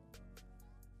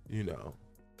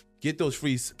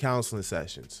free counseling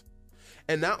sessions.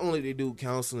 And not only they do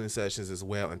counseling sessions as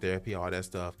well and therapy, all that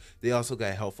stuff, they also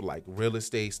got help for like real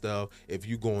estate stuff. If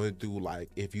you're going through, like,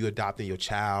 if you're adopting your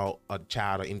child or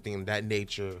anything of that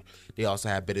nature, they also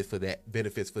have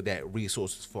benefits for that,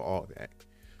 resources for all that.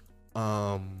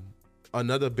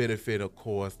 Another benefit, of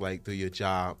course, like through your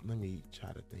job. Let me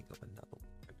try to think of another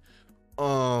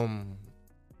one.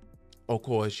 Of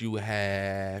course, you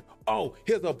have. Oh,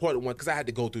 here's the important one, because I had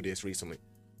to go through this recently.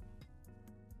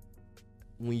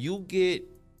 When you get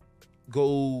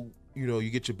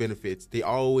your benefits, they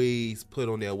always put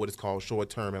on there what is called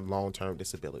short-term and long-term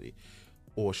disability,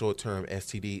 or short-term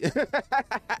STD.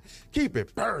 Keep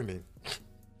it burning.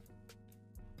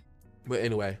 But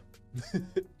anyway,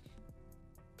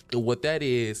 what that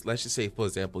is, let's just say, for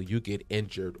example, you get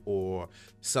injured or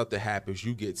something happens,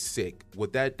 you get sick.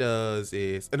 What that does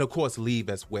is, and of course leave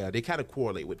as well, they kind of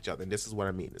correlate with each other, and this is what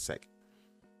I mean in a second.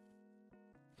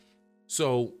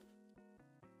 So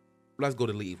let's go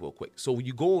to leave real quick. So when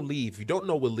you go on leave, if you don't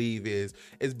know what leave is,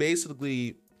 it's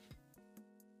basically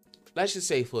let's just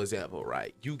say, for example,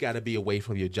 right, you got to be away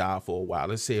from your job for a while.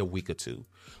 Let's say a week or two.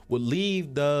 What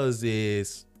leave does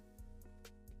is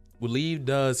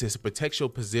protect your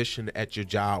position at your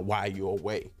job while you're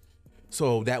away.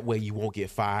 So that way you won't get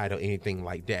fired or anything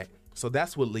like that. So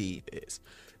that's what leave is.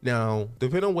 Now,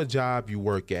 depending on what job you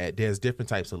work at, there's different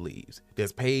types of leaves.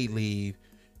 There's paid leave,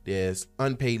 there's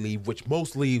unpaid leave, which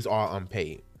most leaves are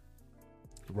unpaid,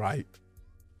 right?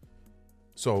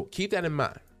 So keep that in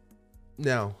mind.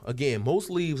 Now, again, most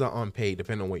leaves are unpaid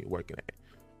depending on where you're working at.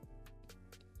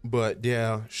 But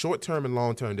they're short-term and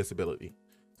long-term disability.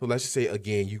 So let's just say,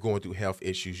 again, you're going through health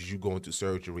issues, you're going through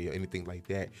surgery or anything like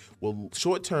that. What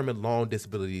short-term and long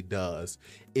disability does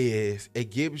is it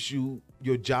gives you,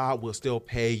 your job will still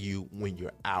pay you when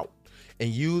you're out. And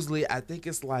usually, I think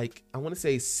it's like, I want to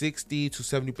say 60 to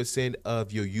 70%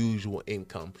 of your usual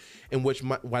income, in which,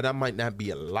 while that might not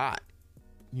be a lot,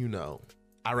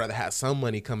 I'd rather have some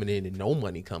money coming in than no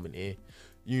money coming in.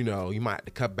 You might have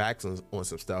to cut back on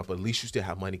some stuff, but at least you still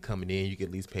have money coming in. You can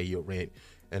at least pay your rent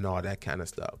and all that kind of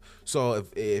stuff. So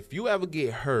if you ever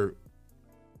get hurt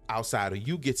outside, or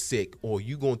you get sick, or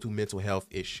you going through mental health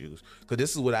issues, because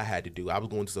this is what I had to do. I was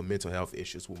going through some mental health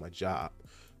issues with my job.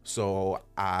 So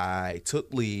I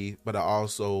took leave, but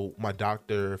my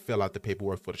doctor filled out the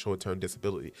paperwork for the short-term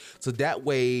disability. So that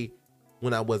way,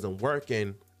 when I wasn't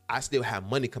working, I still have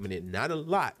money coming in. Not a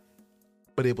lot,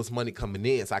 but it was money coming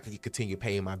in, so I could continue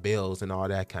paying my bills and all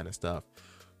that kind of stuff.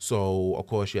 So, of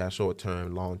course, you have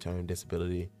short-term, long-term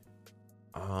disability.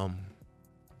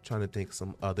 Trying to think of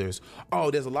some others.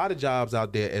 Oh, there's a lot of jobs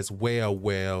out there as well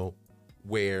where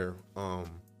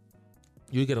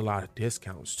you get a lot of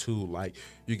discounts too. Like,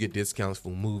 you get discounts for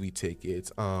movie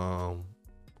tickets,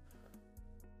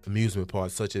 amusement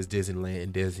parks such as Disneyland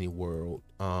and Disney World,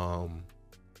 all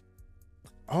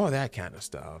that kind of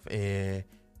stuff. And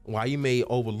while you may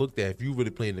overlook that, if you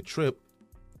really plan the trip,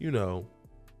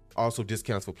 also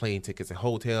discounts for plane tickets and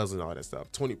hotels and all that stuff.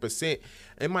 20%.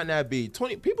 It might not be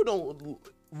 20. People don't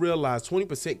realize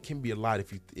 20% can be a lot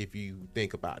if you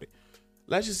think about it.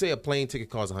 Let's just say a plane ticket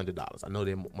costs $100. I know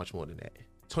they're much more than that.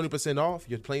 20% off,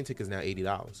 your plane ticket is now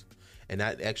 $80. And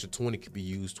that extra 20 could be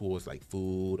used towards like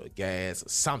food or gas or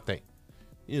something,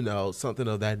 something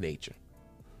of that nature.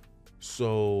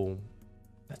 So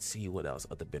let's see what else,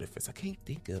 other benefits. I can't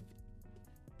think of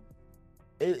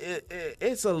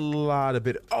it's a lot of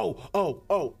it. This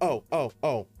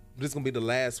is gonna be the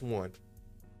last one.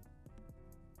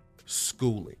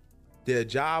 Schooling. There are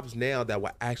jobs now that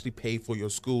will actually pay for your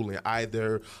schooling,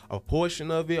 either a portion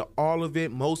of it, all of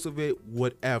it, most of it,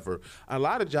 whatever. A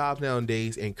lot of jobs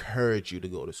nowadays encourage you to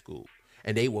go to school,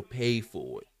 and they will pay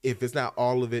for it. If it's not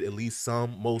all of it, at least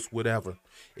some, most, whatever.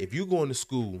 If you're going to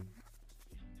school,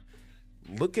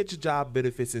 look at your job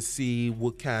benefits and see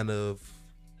what kind of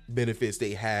benefits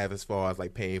they have as far as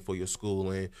like paying for your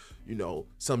schooling.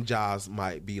 Some jobs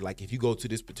might be like, if you go to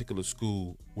this particular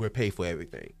school, we'll pay for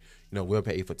everything. We'll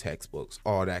pay for textbooks,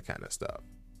 all that kind of stuff.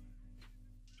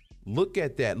 Look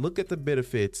at that. Look at the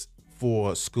benefits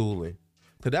for schooling,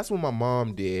 because that's what my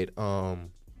mom did. Let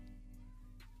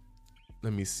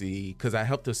me see, because I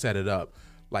helped her set it up.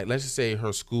 Like, let's just say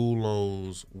her school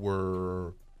loans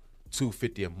were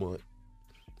 $250 a month.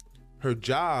 Her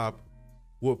job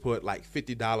will put like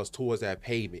 $50 towards that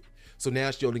payment. So now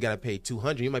she only got to pay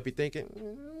 $200. You might be thinking,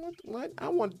 what? I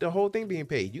want the whole thing being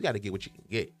paid. You got to get what you can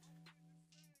get.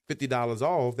 $50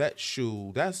 off,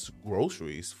 that's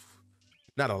groceries.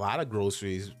 Not a lot of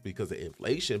groceries because of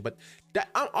inflation, but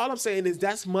all I'm saying is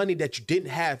that's money that you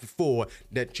didn't have before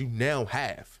that you now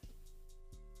have.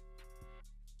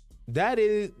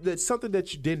 That's something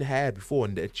that you didn't have before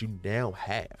and that you now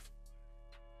have.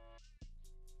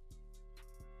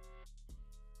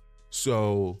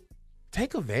 So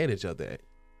take advantage of that.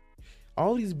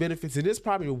 All these benefits, and there's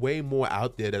probably way more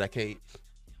out there that I can't.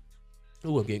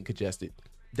 I'm getting congested.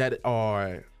 That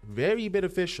are very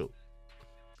beneficial.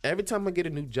 Every time I get a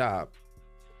new job,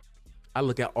 I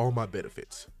look at all my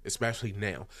benefits, especially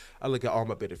now. I look at all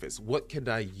my benefits. What can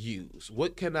I use?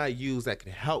 What can I use that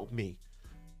can help me?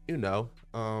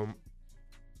 Again,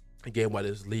 whether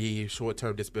it's leave,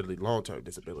 short-term disability, long-term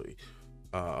disability,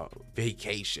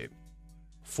 vacation,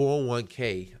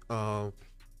 401k.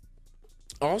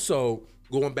 Also,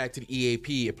 going back to the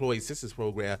EAP, Employee Assistance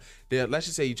Program, let's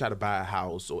just say you try to buy a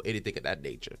house or anything of that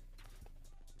nature.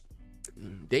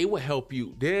 They will help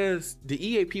you. The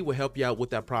EAP will help you out with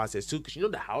that process too,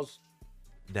 because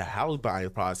the house buying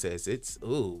process,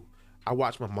 I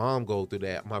watched my mom go through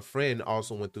that. My friend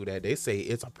also went through that. They say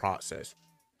it's a process.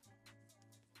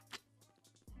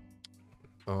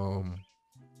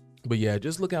 But yeah,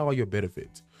 just look at all your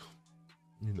benefits.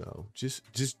 You know,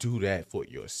 just do that for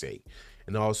your sake.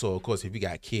 And also, of course, if you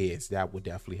got kids, that would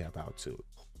definitely help out too.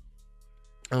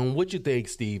 What you think,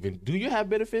 Steven? Do you have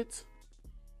benefits?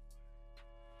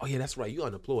 Oh yeah, that's right. You're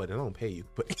unemployed. I don't pay you,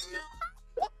 but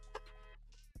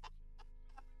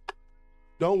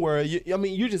don't worry. I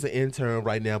mean, you're just an intern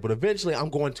right now, but eventually I'm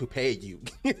going to pay you.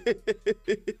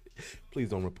 Please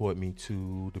don't report me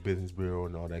to the business bureau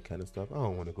and all that kind of stuff. I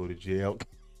don't want to go to jail.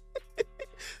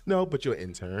 No, but you're an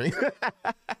intern.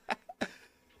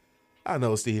 I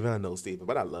know, Steven,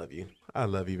 but I love you. I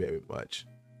love you very much.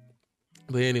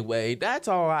 But anyway, that's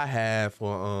all I have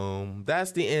for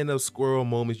that's the end of Squirrel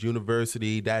Moments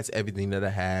University. That's everything that I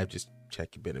have. Just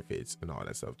check your benefits and all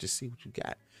that stuff. Just see what you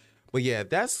got. But yeah,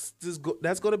 that's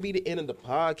going to be the end of the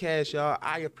podcast, y'all.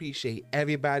 I appreciate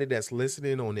everybody that's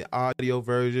listening on the audio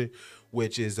version,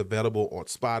 which is available on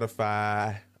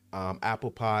Spotify,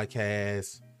 Apple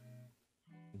Podcasts,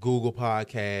 Google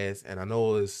Podcasts, and I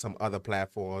know there's some other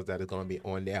platforms that are going to be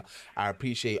on there. I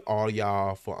appreciate all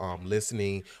y'all for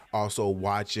listening, also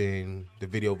watching the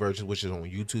video version, which is on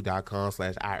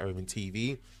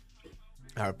youtube.com/iUrbanTV.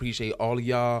 I appreciate all of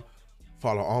y'all.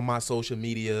 Follow all my social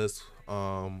medias.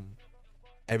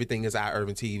 Everything is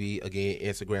iUrbanTV. Again,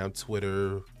 Instagram,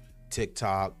 Twitter,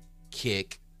 TikTok,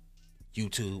 Kick,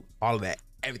 YouTube, all of that.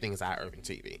 Everything is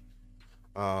iUrbanTV.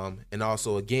 And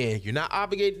also, again, you're not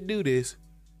obligated to do this,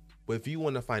 but if you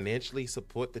want to financially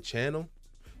support the channel,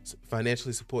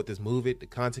 financially support this movie, the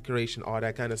content creation, all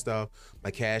that kind of stuff,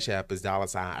 my Cash App is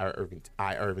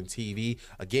 $iUrbanTV.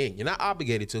 Again, you're not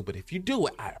obligated to, but if you do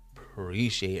it, I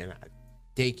appreciate it, and I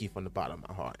thank you from the bottom of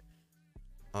my heart.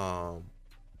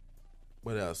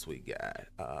 What else we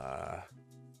got?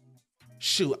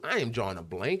 Shoot, I am drawing a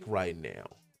blank right now.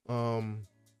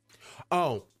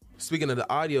 Oh, speaking of the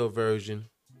audio version,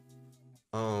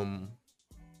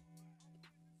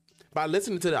 by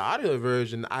listening to the audio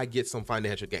version, I get some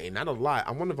financial gain. Not a lot.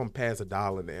 I wonder if I'm past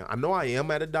 $1 now. I know I am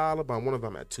at $1, but I wonder if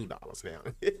I'm at $2 now.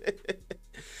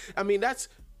 I mean, that's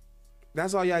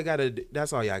all y'all gotta.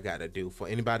 That's all y'all gotta do. For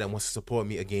anybody that wants to support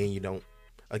me, again,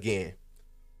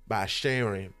 by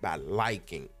sharing, by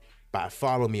liking, by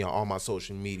following me on all my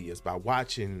social medias, by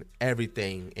watching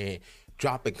everything and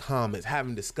dropping comments,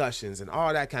 having discussions, and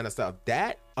all that kind of stuff.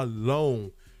 That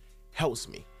alone helps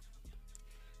me.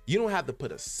 You don't have to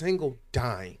put a single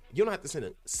dime. You don't have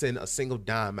to send a single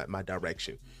dime at my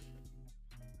direction.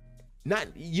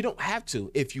 You don't have to.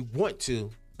 If you want to,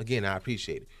 again, I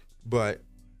appreciate it. But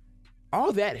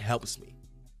all that helps me.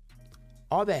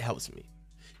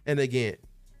 And again,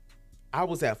 I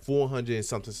was at 400 and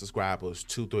something subscribers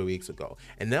 2-3 weeks ago.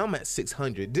 And now I'm at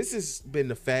 600. This has been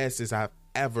the fastest I've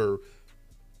ever,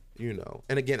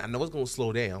 And again, I know it's going to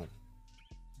slow down.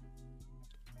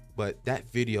 But that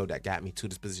video that got me to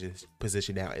this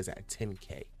position now is at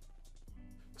 10K.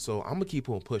 So I'm going to keep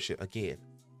on pushing. Again,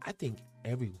 I think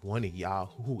every one of y'all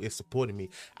who is supporting me,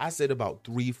 I said about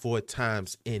 3-4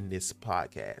 times in this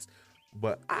podcast.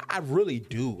 But I really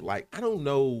do. Like, I don't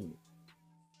know.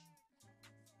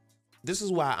 This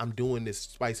is why I'm doing this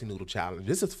spicy noodle challenge.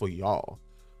 This is for y'all.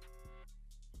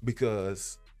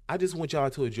 Because I just want y'all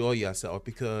to enjoy yourself,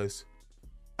 because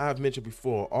I've mentioned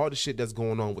before, all the shit that's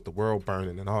going on with the world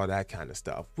burning and all that kind of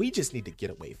stuff. We just need to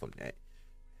get away from that.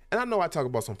 And I know I talk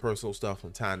about some personal stuff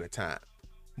from time to time,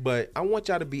 but I want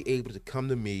y'all to be able to come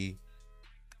to me,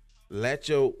 let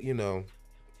your,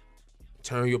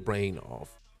 turn your brain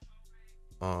off,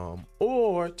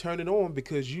 or turn it on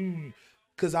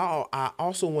because I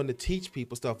also want to teach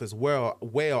people stuff as well. I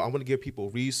want to give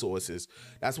people resources.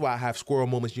 That's why I have Squirrel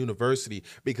Moments University,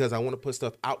 because I want to put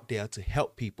stuff out there to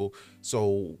help people.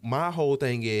 So my whole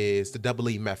thing is the double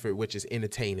E method, which is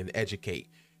entertain and educate.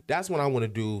 That's what I want to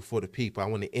do for the people. I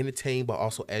want to entertain, but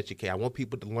also educate. I want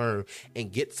people to learn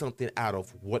and get something out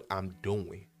of what I'm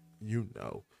doing.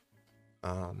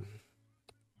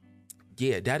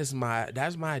 Yeah, that's my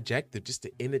objective, just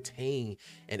to entertain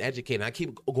and educate. And I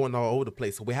keep going all over the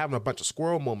place. So we're having a bunch of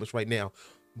squirrel moments right now,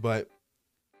 but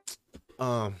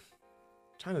trying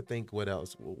to think what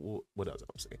else I'm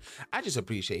saying. I just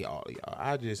appreciate all of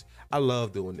y'all. I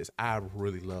love doing this. I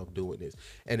really love doing this.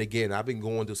 And again, I've been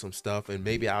going through some stuff, and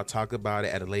maybe I'll talk about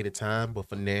it at a later time. But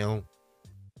for now,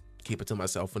 keep it to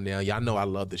myself for now. Y'all know I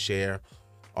love to share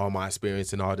all my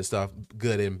experience and all this stuff,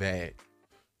 good and bad.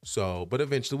 So, but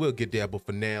eventually we'll get there. But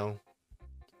for now,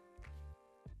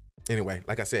 anyway,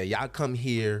 like I said, y'all come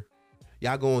here,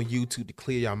 y'all go on YouTube to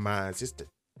clear your minds, just to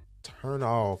turn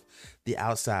off the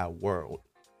outside world.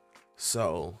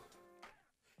 So,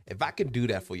 if I can do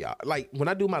that for y'all, like when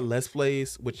I do my Let's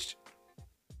Plays, which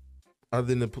I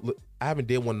haven't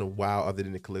did one in a while other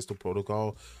than the Callisto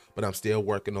Protocol, but I'm still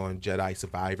working on Jedi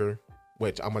Survivor,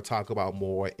 which I'm gonna talk about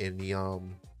more in the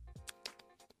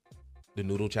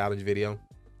noodle challenge video.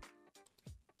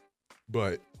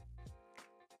 But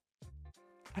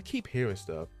I keep hearing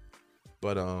stuff,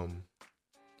 but and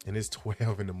it's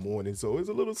 12 in the morning, so it's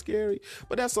a little scary.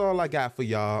 But that's all I got for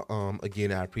y'all.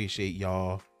 Again, I appreciate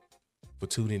y'all for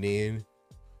tuning in.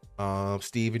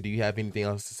 Steven, do you have anything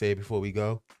else to say before we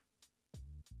go?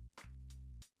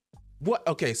 What?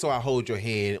 Okay, so I hold your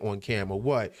hand on camera.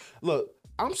 What? Look,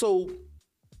 I'm so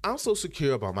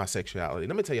secure about my sexuality.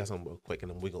 Let me tell you something real quick,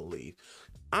 and then we're gonna leave.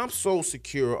 I'm so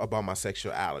secure about my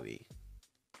sexuality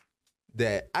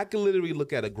that I can literally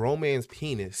look at a grown man's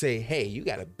penis, say, "Hey, you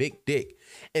got a big dick,"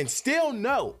 and still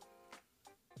know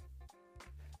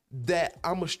that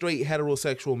I'm a straight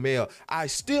heterosexual male. I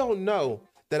still know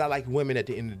that I like women at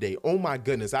the end of the day. Oh my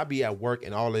goodness, I be at work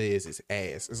and all it is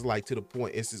ass. It's like to the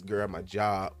point, it's this girl at my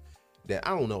job that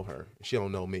I don't know her. She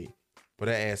don't know me. But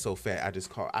her ass so fat, I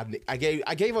just I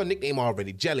gave her a nickname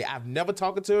already, Jelly. I've never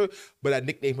talked to her, but I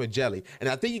nicknamed her Jelly. And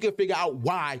I think you can figure out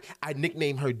why I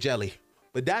nicknamed her Jelly.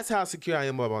 But that's how secure I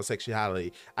am about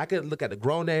sexuality. I could look at a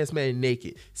grown-ass man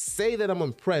naked, say that I'm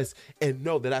impressed, and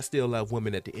know that I still love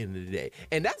women at the end of the day.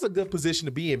 And that's a good position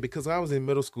to be in, because when I was in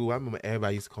middle school, I remember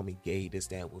everybody used to call me gay, this,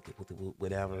 that,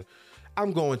 whatever.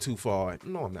 I'm going too far.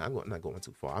 No, I'm not. I'm not going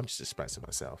too far. I'm just expressing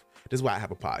myself. This is why I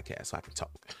have a podcast, so I can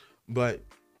talk. But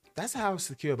that's how I'm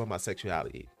secure about my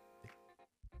sexuality.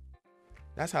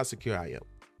 That's how secure I am.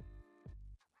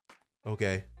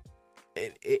 Okay?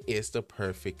 And it is the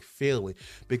perfect feeling,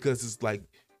 because it's like,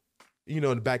 you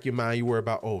know, in the back of your mind, you worry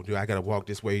about, oh, do I gotta walk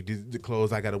this way, the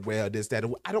clothes I gotta wear, this, that.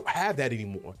 I don't have that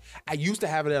anymore. I used to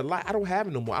have it a lot. I don't have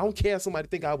it no more. I don't care if somebody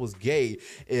think I was gay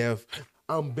if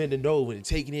I'm bending over and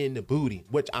taking in the booty,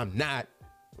 which I'm not.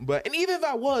 But, and even if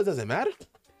I was, doesn't matter.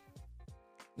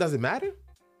 Doesn't matter.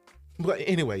 But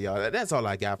anyway, y'all, that's all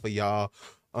I got for y'all.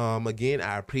 Again,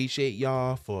 I appreciate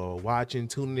y'all for watching,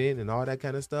 tuning in, and all that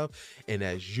kind of stuff. And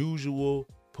as usual,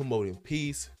 promoting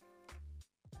peace,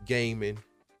 gaming,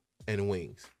 and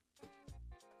wings.